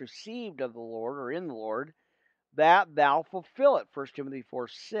thou hast received of the Lord, or in the Lord, that thou fulfill it. 1 Timothy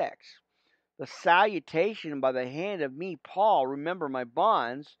 4:6. The salutation by the hand of me, Paul, remember my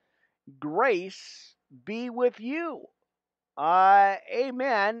bonds, grace be with you.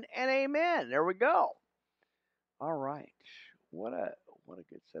 Amen and amen. There we go. All right. What a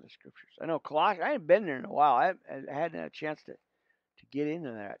good set of scriptures. I know Colossians. I hadn't been there in a while. I hadn't had a chance to get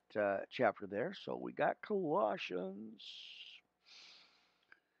into that chapter there. So we got Colossians.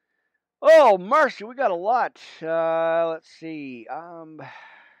 Oh, mercy, we got a lot. Let's see.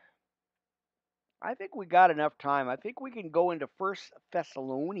 I think we got enough time. I think we can go into First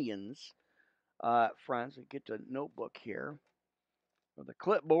Thessalonians, friends, and get the notebook here. Or the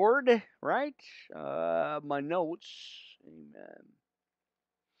clipboard, right? My notes. Amen.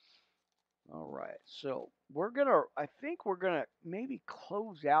 All right. So I think we're gonna maybe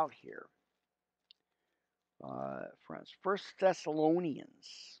close out here. Friends, First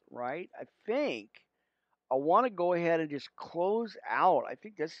Thessalonians, right? I think I want to go ahead and just close out. I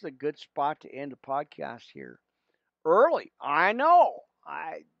think this is a good spot to end the podcast here early. I know.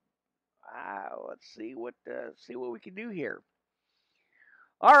 Let's see what we can do here.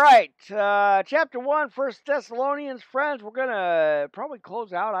 All right, chapter 1, First Thessalonians, friends. We're gonna probably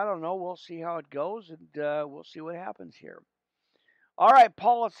close out. I don't know. We'll see how it goes, and we'll see what happens here. All right,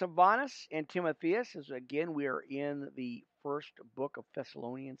 Paul and Silvanus and Timotheus, as again we are in the first book of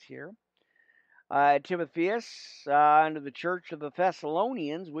Thessalonians here. Timotheus, unto the church of the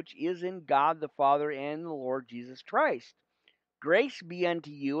Thessalonians, which is in God the Father and the Lord Jesus Christ. Grace be unto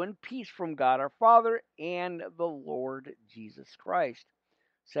you and peace from God our Father and the Lord Jesus Christ.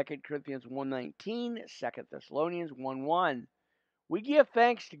 2 Corinthians 1:19, 2 Thessalonians 1:1. We give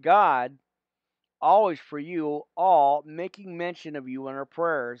thanks to God always for you all, making mention of you in our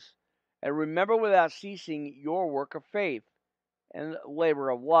prayers, and remember without ceasing your work of faith and labor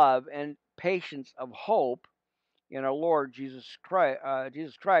of love and patience of hope in our Lord Jesus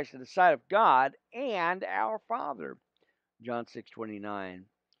Christ in the sight of God and our Father. John 6:29.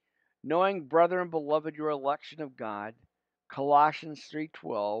 Knowing, brethren, beloved, your election of God. Colossians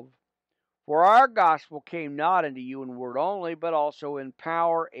 3:12. For our gospel came not unto you in word only, but also in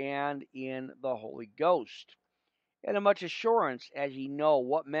power and in the Holy Ghost, and in much assurance, as ye know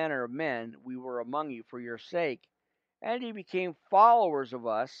what manner of men we were among you for your sake. And ye became followers of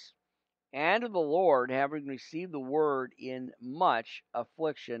us and of the Lord, having received the word in much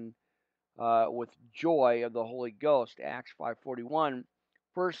affliction with joy of the Holy Ghost. Acts 5:41.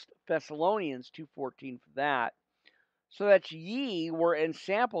 1 Thessalonians 2:14 for that. So that ye were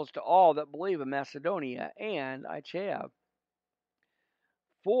ensamples to all that believe in Macedonia and Achaia.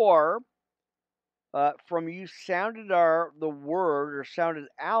 For from you sounded out the word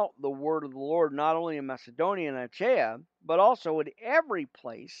of the Lord, not only in Macedonia and Achaia, but also in every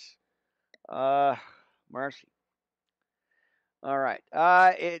place. Mercy. All right.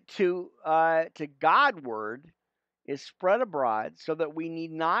 To Godward is spread abroad, so that we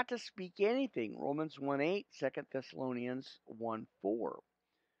need not to speak anything. Romans 1:8, 2 Thessalonians 1:4.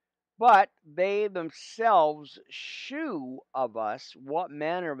 But they themselves shew of us what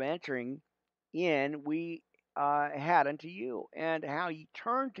manner of entering in we had unto you, and how ye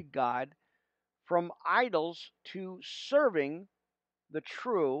turned to God from idols to serving the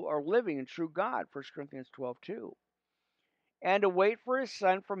true, or living in true God. 1 Corinthians 12:2. And to wait for his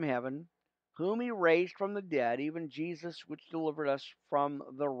Son from heaven, whom he raised from the dead, even Jesus, which delivered us from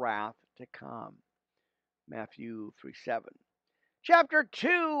the wrath to come. Matthew 3:7. Chapter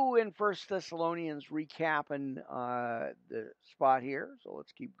 2 in 1 Thessalonians, recapping the spot here. So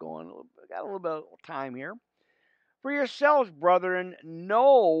let's keep going. We got a little bit of time here. For yourselves, brethren,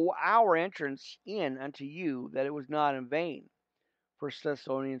 know our entrance in unto you, that it was not in vain. 1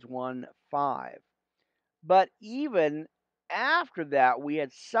 Thessalonians 1:5. But even after that we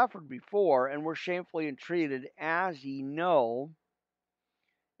had suffered before, and were shamefully entreated, as ye know,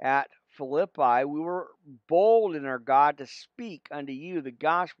 at Philippi, we were bold in our God to speak unto you the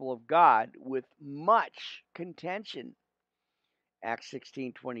gospel of God with much contention. Acts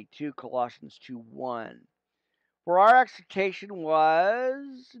 16:22, Colossians 2:1. For our exhortation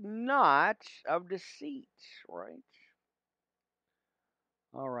was not of deceit, right?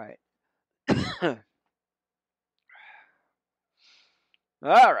 All right.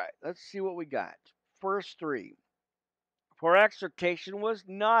 All right, let's see what we got. Verse 3. For exhortation was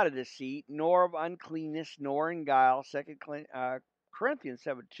not a deceit, nor of uncleanness, nor in guile. 2 Corinthians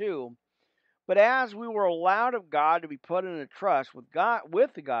 7:2. But as we were allowed of God to be put into trust with God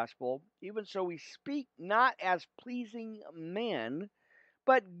with the gospel, even so we speak not as pleasing men,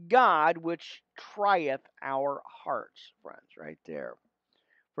 but God which trieth our hearts, friends, right there.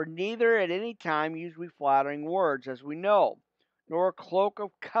 For neither at any time use we flattering words, as we know, nor a cloak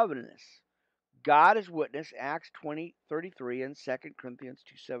of covetousness. God is witness, Acts 20:33 and 2 Corinthians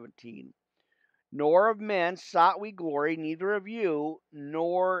 2:17. Nor of men sought we glory, neither of you,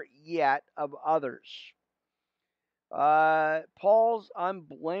 nor yet of others. Paul's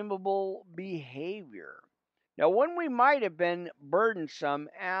unblameable behavior. Now, when we might have been burdensome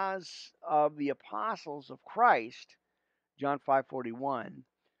as of the apostles of Christ, John 5:41,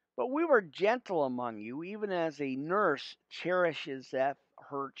 but we were gentle among you, even as a nurse cherishes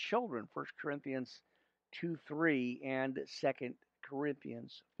her children, 1 Corinthians 2:3 and 2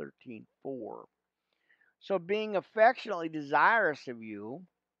 Corinthians 13:4. So, being affectionately desirous of you,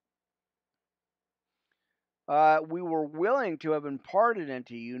 we were willing to have imparted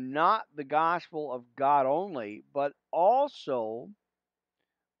unto you not the gospel of God only, but also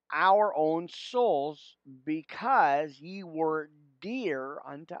our own souls, because ye were dear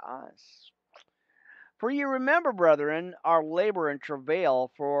unto us. For ye remember, brethren, our labor and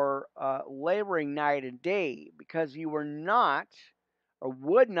travail for laboring night and day, because ye were not or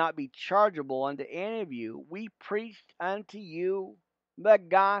would not be chargeable unto any of you. We preached unto you the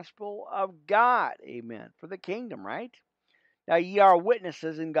gospel of God. Amen. For the kingdom, right? Now ye are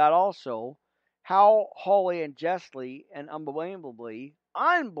witnesses, and God also, how wholly and justly and unblameably,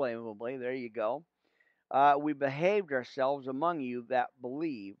 there you go, we behaved ourselves among you that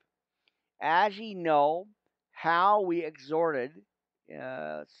believe, as ye know how we exhorted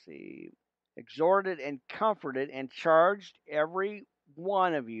and comforted and charged every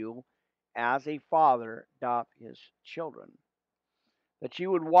one of you as a father doth his children, that you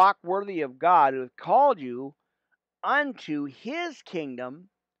would walk worthy of God who hath called you unto his kingdom,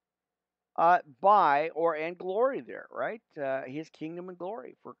 and glory there, right? His kingdom and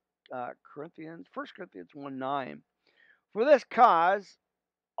glory, for First Corinthians 1:9. For this cause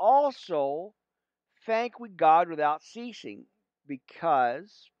also thank we God without ceasing,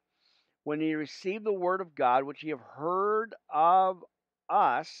 because when ye received the word of God, which ye have heard of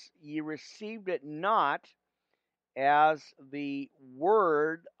us, ye received it not as the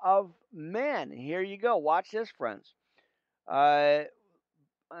word of men. Here you go. Watch this, friends.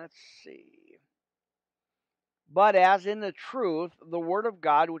 Let's see. But as in the truth, the word of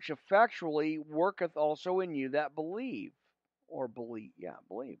God, which effectually worketh also in you that believe. Or believe. Yeah,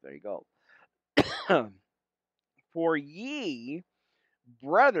 believe. There you go. For ye,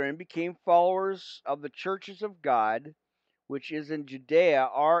 brethren, became followers of the churches of God, which is in Judea,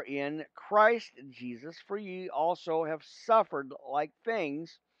 are in Christ Jesus. For ye also have suffered like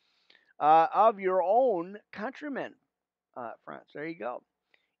things of your own countrymen, friends. There you go.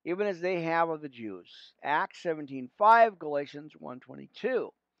 Even as they have of the Jews. Acts 17:5, Galatians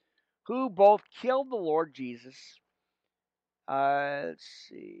 1:22, who both killed the Lord Jesus, let's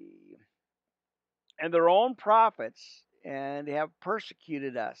see, and their own prophets, and have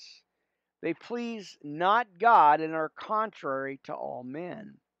persecuted us. They please not God and are contrary to all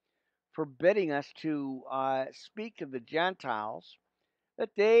men, forbidding us to speak to the Gentiles,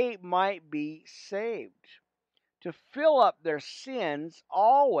 that they might be saved, to fill up their sins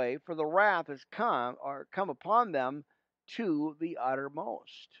always, for the wrath is come upon them to the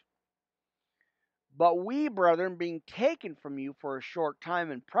uttermost. But we, brethren, being taken from you for a short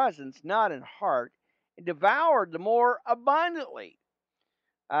time in presence, not in heart, and devoured the more abundantly,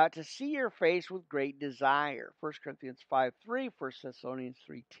 to see your face with great desire. 1 Corinthians 5:3, 1 Thessalonians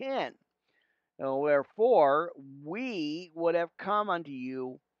 3:10. Wherefore we would have come unto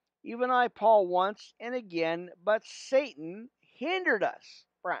you, even I, Paul, once and again, but Satan hindered us.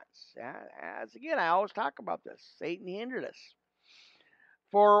 Friends, as again, I always talk about this. Satan hindered us.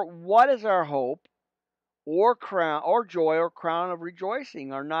 For what is our hope, or crown, or joy, or crown of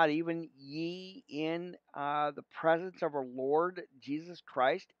rejoicing? Are not even ye in the presence of our Lord Jesus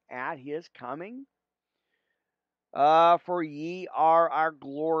Christ at his coming? For ye are our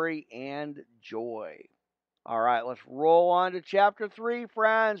glory and joy. All right, let's roll on to chapter 3,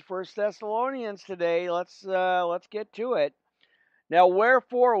 friends. 1 Thessalonians today. Let's get to it. Now,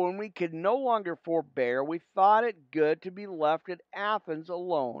 wherefore, when we could no longer forbear, we thought it good to be left at Athens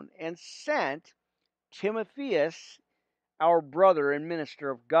alone, and sent Timotheus, our brother and minister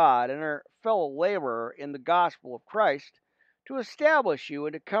of God, and our fellow laborer in the gospel of Christ, to establish you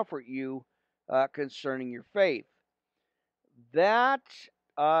and to comfort you concerning your faith. Let's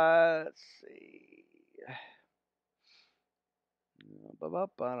see.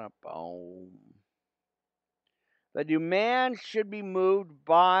 The demand should be moved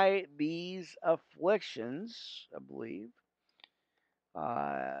by these afflictions, I believe.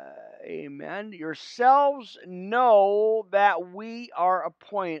 Amen. Yourselves know that we are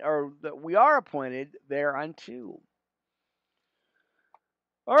appointed thereunto.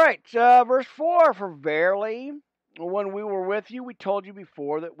 All right, verse 4. For verily, when we were with you, we told you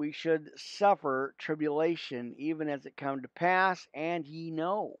before that we should suffer tribulation, even as it come to pass, and ye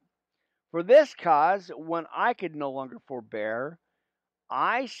know. For this cause, when I could no longer forbear,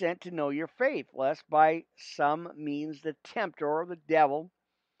 I sent to know your faith, lest by some means the tempter or the devil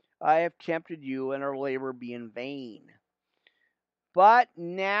I have tempted you, and our labor be in vain. But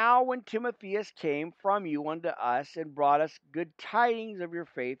now when Timotheus came from you unto us, and brought us good tidings of your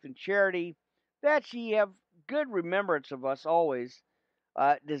faith and charity, that ye have good remembrance of us always,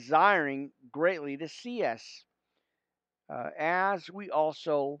 desiring greatly to see us, as we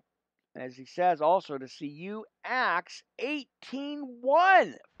also, as he says, also to see you. Acts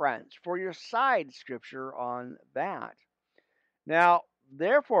 18:1, friends, for your side scripture on that. Now,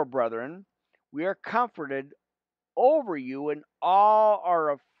 therefore, brethren, we are comforted over you in all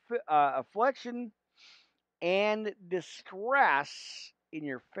our affliction and distress in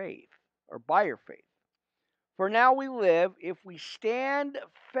your faith, or by your faith. For now we live if we stand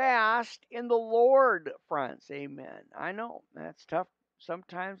fast in the Lord, friends. Amen. I know that's tough.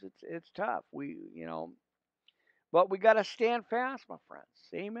 Sometimes it's tough. But we got to stand fast, my friends.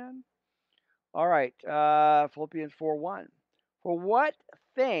 Amen. All right, Philippians 4:1. For what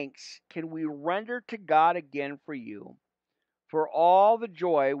thanks can we render to God again for you, for all the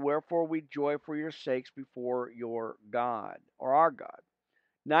joy wherefore we joy for your sakes before your God, or our God,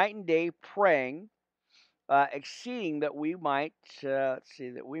 night and day praying, exceeding that we might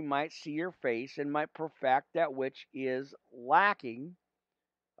see your face, and might perfect that which is lacking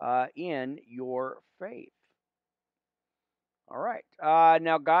in your faith. All right.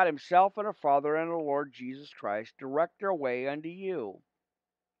 Now God himself and our Father and our Lord Jesus Christ direct their way unto you.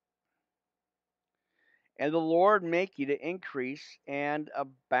 And the Lord make you to increase and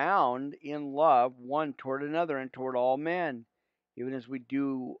abound in love one toward another and toward all men, even as we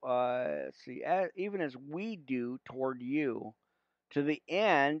do, even as we do toward you, to the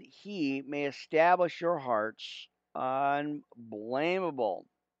end he may establish your hearts unblameable.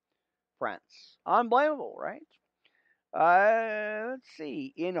 Friends, unblameable, right? Let's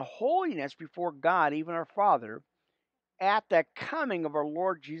see, in holiness before God, even our Father, at the coming of our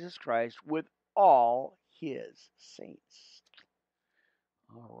Lord Jesus Christ with all his saints.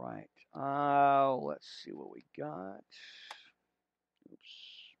 All right. Let's see what we got.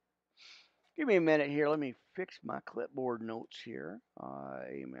 Oops. Give me a minute here. Let me fix my clipboard notes here.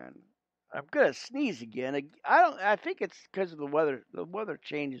 Amen. I'm gonna sneeze again. I think it's because of the weather. The weather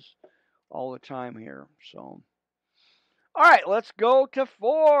changes all the time here. So, all right. Let's go to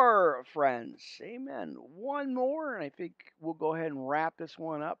 4, friends. Amen. One more, and I think we'll go ahead and wrap this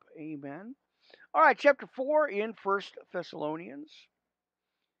one up. Amen. All right. Chapter 4 in First Thessalonians.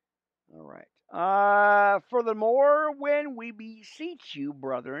 All right. Furthermore, when we beseech you,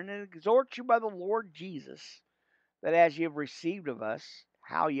 brethren, and exhort you by the Lord Jesus, that as ye have received of us,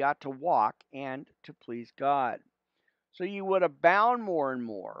 how ye ought to walk and to please God, so ye would abound more and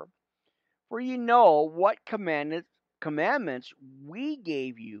more. For ye know what commandments we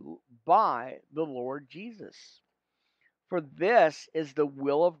gave you by the Lord Jesus. For this is the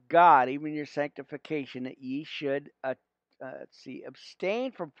will of God, even your sanctification, that ye should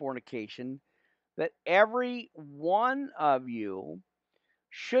abstain from fornication, that every one of you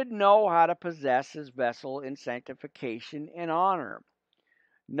should know how to possess his vessel in sanctification and honor,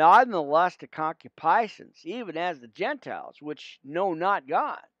 not in the lust of concupiscence, even as the Gentiles, which know not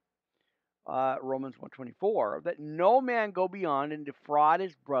God. Romans 1:24, that no man go beyond and defraud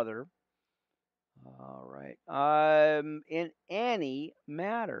his brother, all right, in any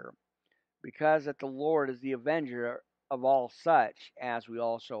matter, because that the Lord is the avenger of all such, as we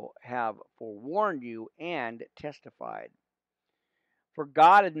also have forewarned you and testified. For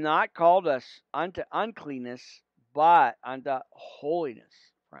God hath not called us unto uncleanness, but unto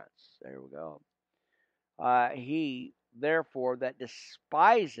holiness, friends. There we go. He, therefore, that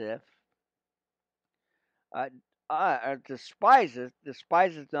despiseth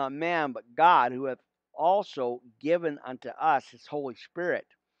not man, but God, who hath also given unto us his Holy Spirit.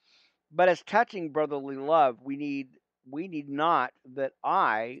 But as touching brotherly love, we need not that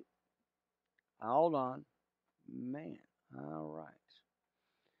hold on, man. All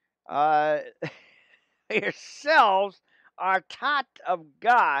right. Yourselves are taught of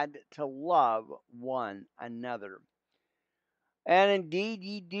God to love one another. And indeed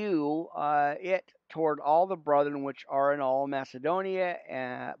ye do it toward all the brethren which are in all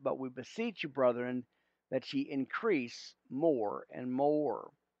Macedonia. But we beseech you, brethren, that ye increase more and more,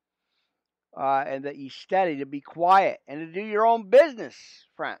 and that ye study to be quiet and to do your own business,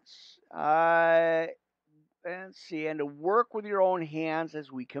 friends. And see, and to work with your own hands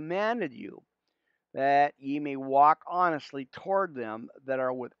as we commanded you, that ye may walk honestly toward them that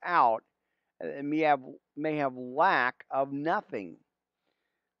are without, and may have lack of nothing.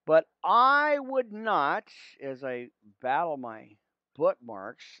 But I would not, as I battle my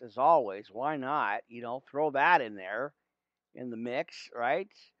bookmarks, as always, why not? Throw that in there in the mix, right?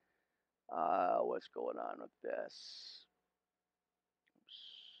 What's going on with this? Oops,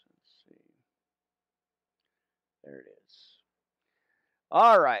 let's see. There it is.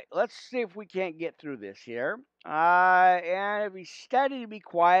 All right, let's see if we can't get through this here. And if we study to be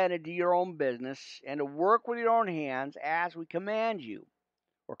quiet and do your own business and to work with your own hands as we command you,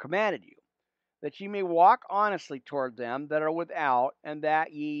 or commanded you, that ye may walk honestly toward them that are without, and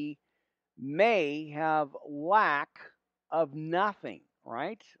that ye may have lack of nothing.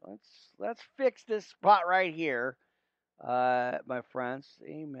 Right? Let's fix this spot right here, my friends.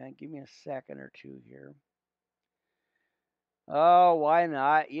 Amen. Give me a second or two here. Oh, why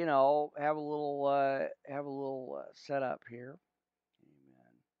not? Have a little setup here.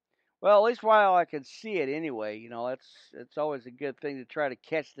 Amen. Well, at least while I can see it anyway, it's always a good thing to try to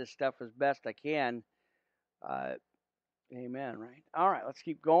catch this stuff as best I can. Uh, Amen, right? All right, let's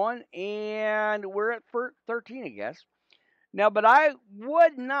keep going. And we're at 13, I guess. Now, but I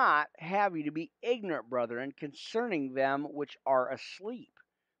would not have you to be ignorant, brethren, concerning them which are asleep,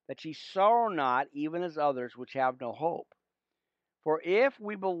 that ye sorrow not, even as others which have no hope. For if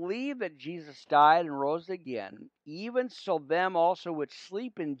we believe that Jesus died and rose again, even so them also which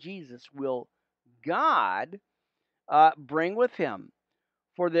sleep in Jesus will God bring with him.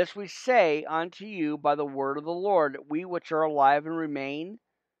 For this we say unto you by the word of the Lord, that we which are alive and remain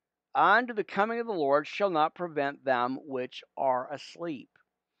unto the coming of the Lord shall not prevent them which are asleep.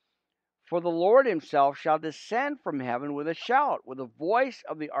 For the Lord himself shall descend from heaven with a shout, with the voice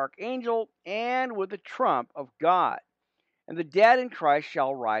of the archangel, and with the trump of God. And the dead in Christ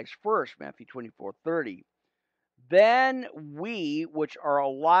shall rise first. Matthew 24:30. Then we which are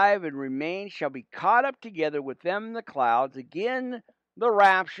alive and remain shall be caught up together with them in the clouds. Again, the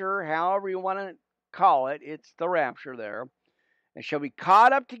rapture, however you want to call it, it's the rapture there. And shall be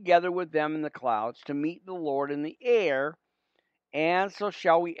caught up together with them in the clouds to meet the Lord in the air. And so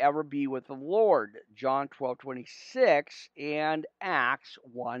shall we ever be with the Lord. John 12:26 and Acts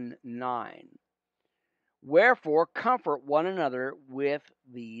 1:9. Wherefore, comfort one another with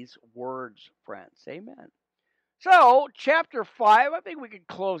these words, friends. Amen. So, chapter 5, I think we could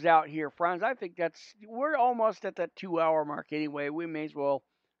close out here, friends. I think we're almost at that 2-hour mark anyway. We may as well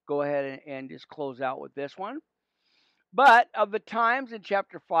go ahead and just close out with this one. But of the times in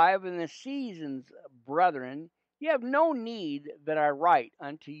chapter 5 and the seasons, brethren, you have no need that I write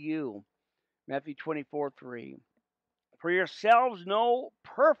unto you. Matthew 24:3. For yourselves know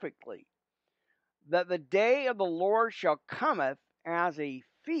perfectly that the day of the Lord shall cometh as a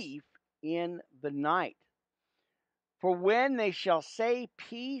thief in the night. For when they shall say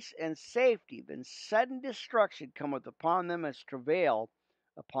peace and safety, then sudden destruction cometh upon them as travail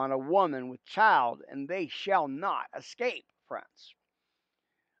upon a woman with child, and they shall not escape, friends.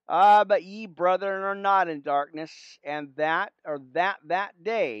 But ye, brethren, are not in darkness, and that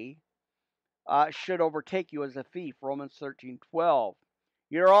day should overtake you as a thief. Romans 13:12.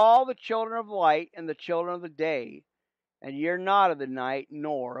 You're all the children of light and the children of the day, and you're not of the night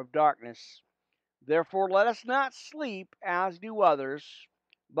nor of darkness. Therefore let us not sleep as do others,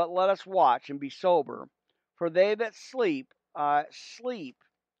 but let us watch and be sober. For they that sleep, sleep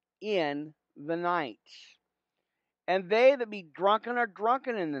in the night. And they that be drunken are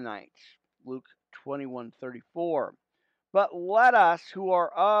drunken in the night. Luke 21:34. But let us who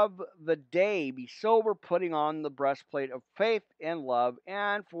are of the day be sober, putting on the breastplate of faith and love,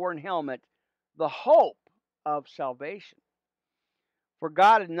 and for an helmet the hope of salvation. For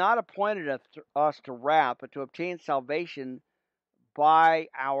God had not appointed us to wrath, but to obtain salvation by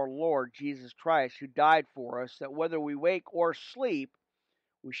our Lord Jesus Christ, who died for us, that whether we wake or sleep,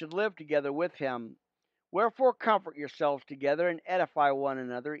 we should live together with him. Wherefore comfort yourselves together and edify one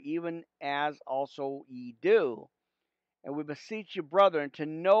another, even as also ye do. And we beseech you, brethren, to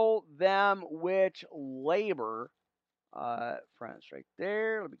know them which labor, friends, right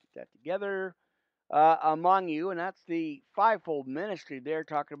there. Let me get that together. Among you, and that's the fivefold ministry. They're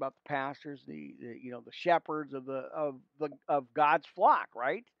talking about the pastors, the shepherds of God's flock,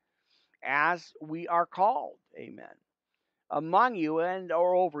 right? As we are called, amen. among you and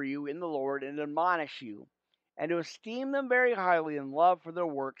or over you in the Lord, and admonish you, and to esteem them very highly in love for their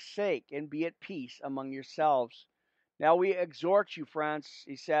work's sake, and be at peace among yourselves. Now we exhort you, friends,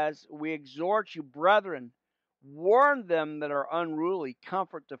 he says, we exhort you, brethren, warn them that are unruly,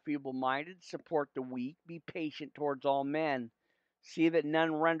 comfort the feeble minded, support the weak, be patient towards all men. See that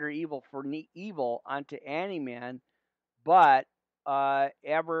none render evil for evil unto any man, but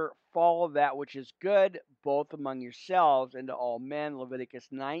ever follow that which is good, both among yourselves and to all men. Leviticus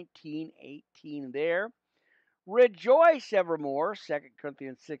 19:18 there. Rejoice evermore, 2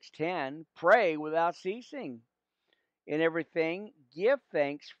 Corinthians 6:10. Pray without ceasing. In everything, give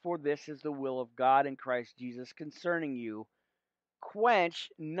thanks, for this is the will of God in Christ Jesus concerning you.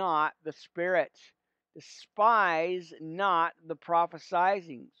 Quench not the spirit. Despise not the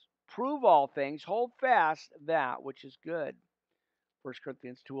prophesyings. Prove all things. Hold fast that which is good. 1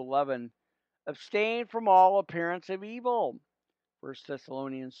 Corinthians 2:11. Abstain from all appearance of evil. 1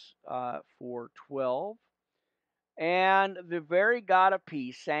 Thessalonians 4:12. And the very God of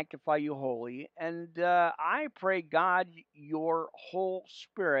peace sanctify you wholly. And I pray God your whole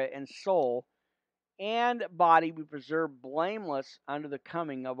spirit and soul and body be preserved blameless unto the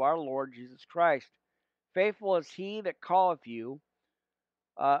coming of our Lord Jesus Christ. Faithful is he that calleth you,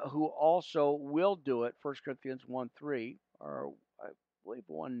 who also will do it. 1 Corinthians 1:3, or I believe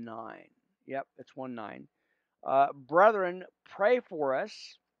 1:9. Yep, it's 1:9. Brethren, pray for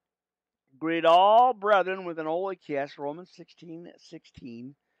us. Greet all brethren with an holy kiss. Romans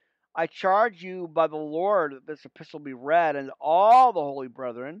 16:16. I charge you by the Lord that this epistle be read, and all the holy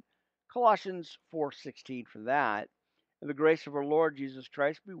brethren. Colossians 4:16 for that. And the grace of our Lord Jesus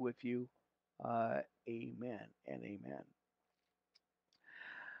Christ be with you. Amen and amen.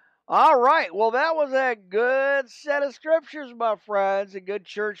 All right. Well, that was a good set of scriptures, my friends. A good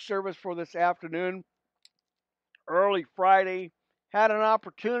church service for this afternoon. Early Friday. Had an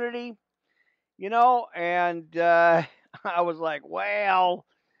opportunity, and I was like, well,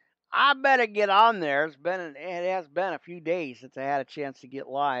 I better get on there. It has been a few days since I had a chance to get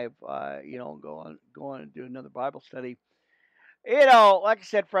live, go on and do another Bible study. Like I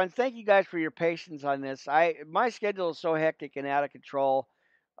said, friends, thank you guys for your patience on this. My schedule is so hectic and out of control.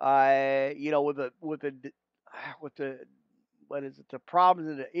 With the what is it? The problems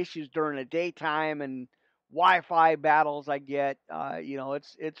and the issues during the daytime and Wi-Fi battles I get.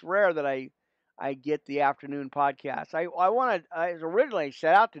 It's rare that I get the afternoon podcast. I was originally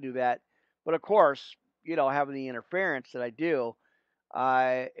set out to do that, but of course, having the interference that I do.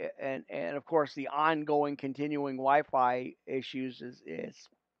 And of course the ongoing continuing Wi-Fi issues is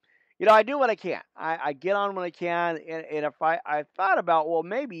I do what I can. I get on when I can, and if I thought about, well,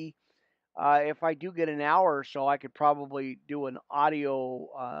 maybe if I do get an hour or so, I could probably do an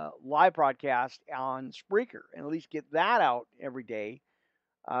audio live broadcast on Spreaker and at least get that out every day.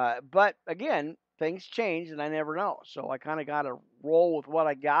 But again, things change and I never know, so I kind of got to roll with what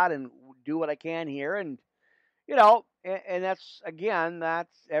I got and do what I can here. And and that's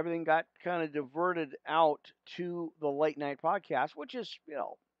everything got kind of diverted out to the late night podcast, which is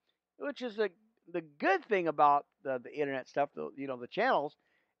the good thing about the internet stuff, the channels,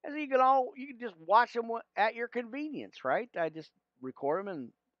 is you can just watch them at your convenience, right? I just record them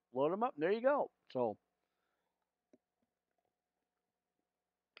and load them up, and there you go. So,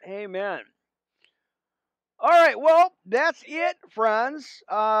 amen. All right, well, that's it, friends.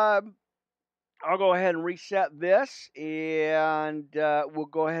 I'll go ahead and reset this, and we'll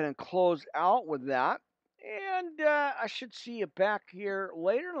go ahead and close out with that. And I should see you back here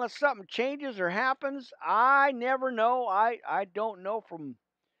later, unless something changes or happens. I never know. I don't know from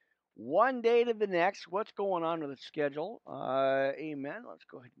one day to the next what's going on with the schedule. Amen. Let's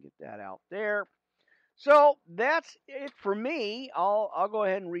go ahead and get that out there. So that's it for me. I'll go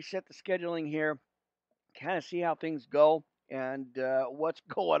ahead and reset the scheduling here, kind of see how things go and what's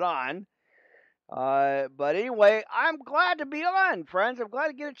going on. But anyway, I'm glad to be on, friends. I'm glad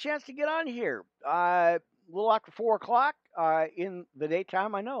to get a chance to get on here. A little after 4 o'clock in the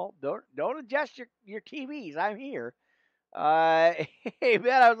daytime. I know. Don't adjust your TVs. I'm here. Hey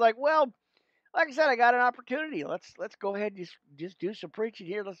man, I was like, well, like I said, I got an opportunity. Let's go ahead and just do some preaching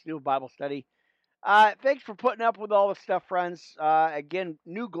here. Let's do a Bible study. Thanks for putting up with all the stuff, friends. Again,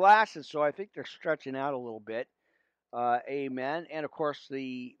 new glasses, so I think they're stretching out a little bit. Amen. And of course,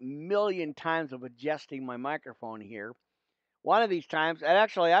 the million times of adjusting my microphone here. One of these times, and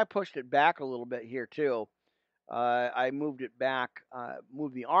actually, I pushed it back a little bit here too. I moved it back,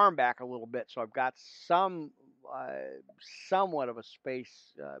 moved the arm back a little bit, so I've got somewhat of a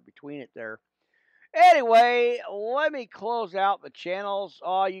space between it there. Anyway, let me close out the channels.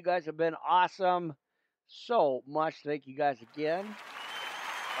 Oh, you guys have been awesome. so much. Thank you guys again.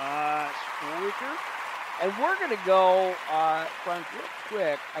 Spreaker. And we're going to go, friends, real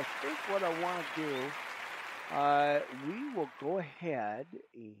quick. I think what I want to do, we will go ahead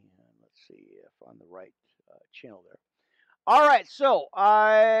and let's see if I'm on the right channel there. All right, so,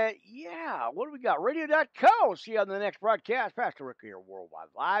 yeah, what do we got? Radio.co. See you on the next broadcast. Pastor Rick here, Worldwide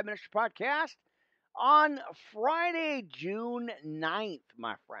Live Ministry Podcast on Friday, June 9th,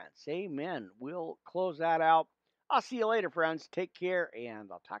 my friends. Amen. We'll close that out. I'll see you later, friends. Take care, and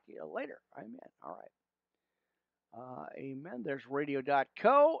I'll talk to you later. Amen. All right. Amen. There's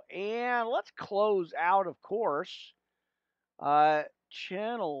radio.co. And let's close out, of course,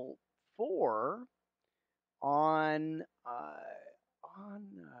 channel 4 on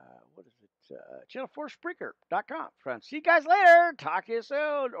what is it? Channel 4 Spreaker.com. Friends, see you guys later. Talk to you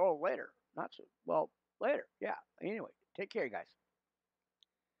soon. Oh, later. Not soon. Well, later. Yeah. Anyway, take care, you guys.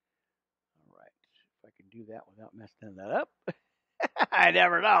 All right. If I can do that without messing that up. I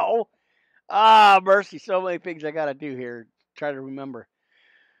never know. Mercy. So many things I got to do here. Try to remember.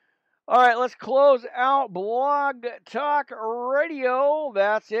 All right, let's close out Blog Talk Radio.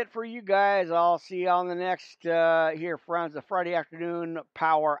 That's it for you guys. I'll see you on the next here, friends, the Friday afternoon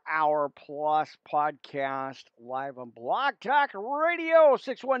Power Hour Plus podcast live on Blog Talk Radio.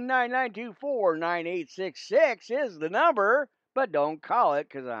 619-924-9866 is the number, but don't call it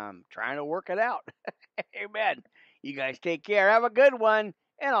because I'm trying to work it out. Amen. You guys take care. Have a good one,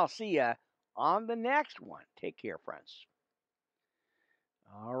 and I'll see you on the next one. Take care, friends.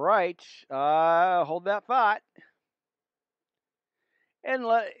 All right. Hold that thought. And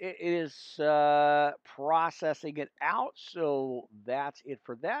it is processing it out. So that's it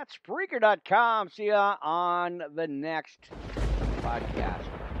for that. Spreaker.com. See ya on the next podcast.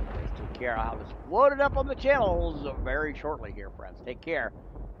 Take care. I'll have this loaded up on the channels very shortly here, friends. Take care.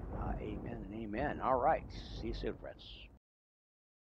 Amen and amen. All right. See you soon, friends.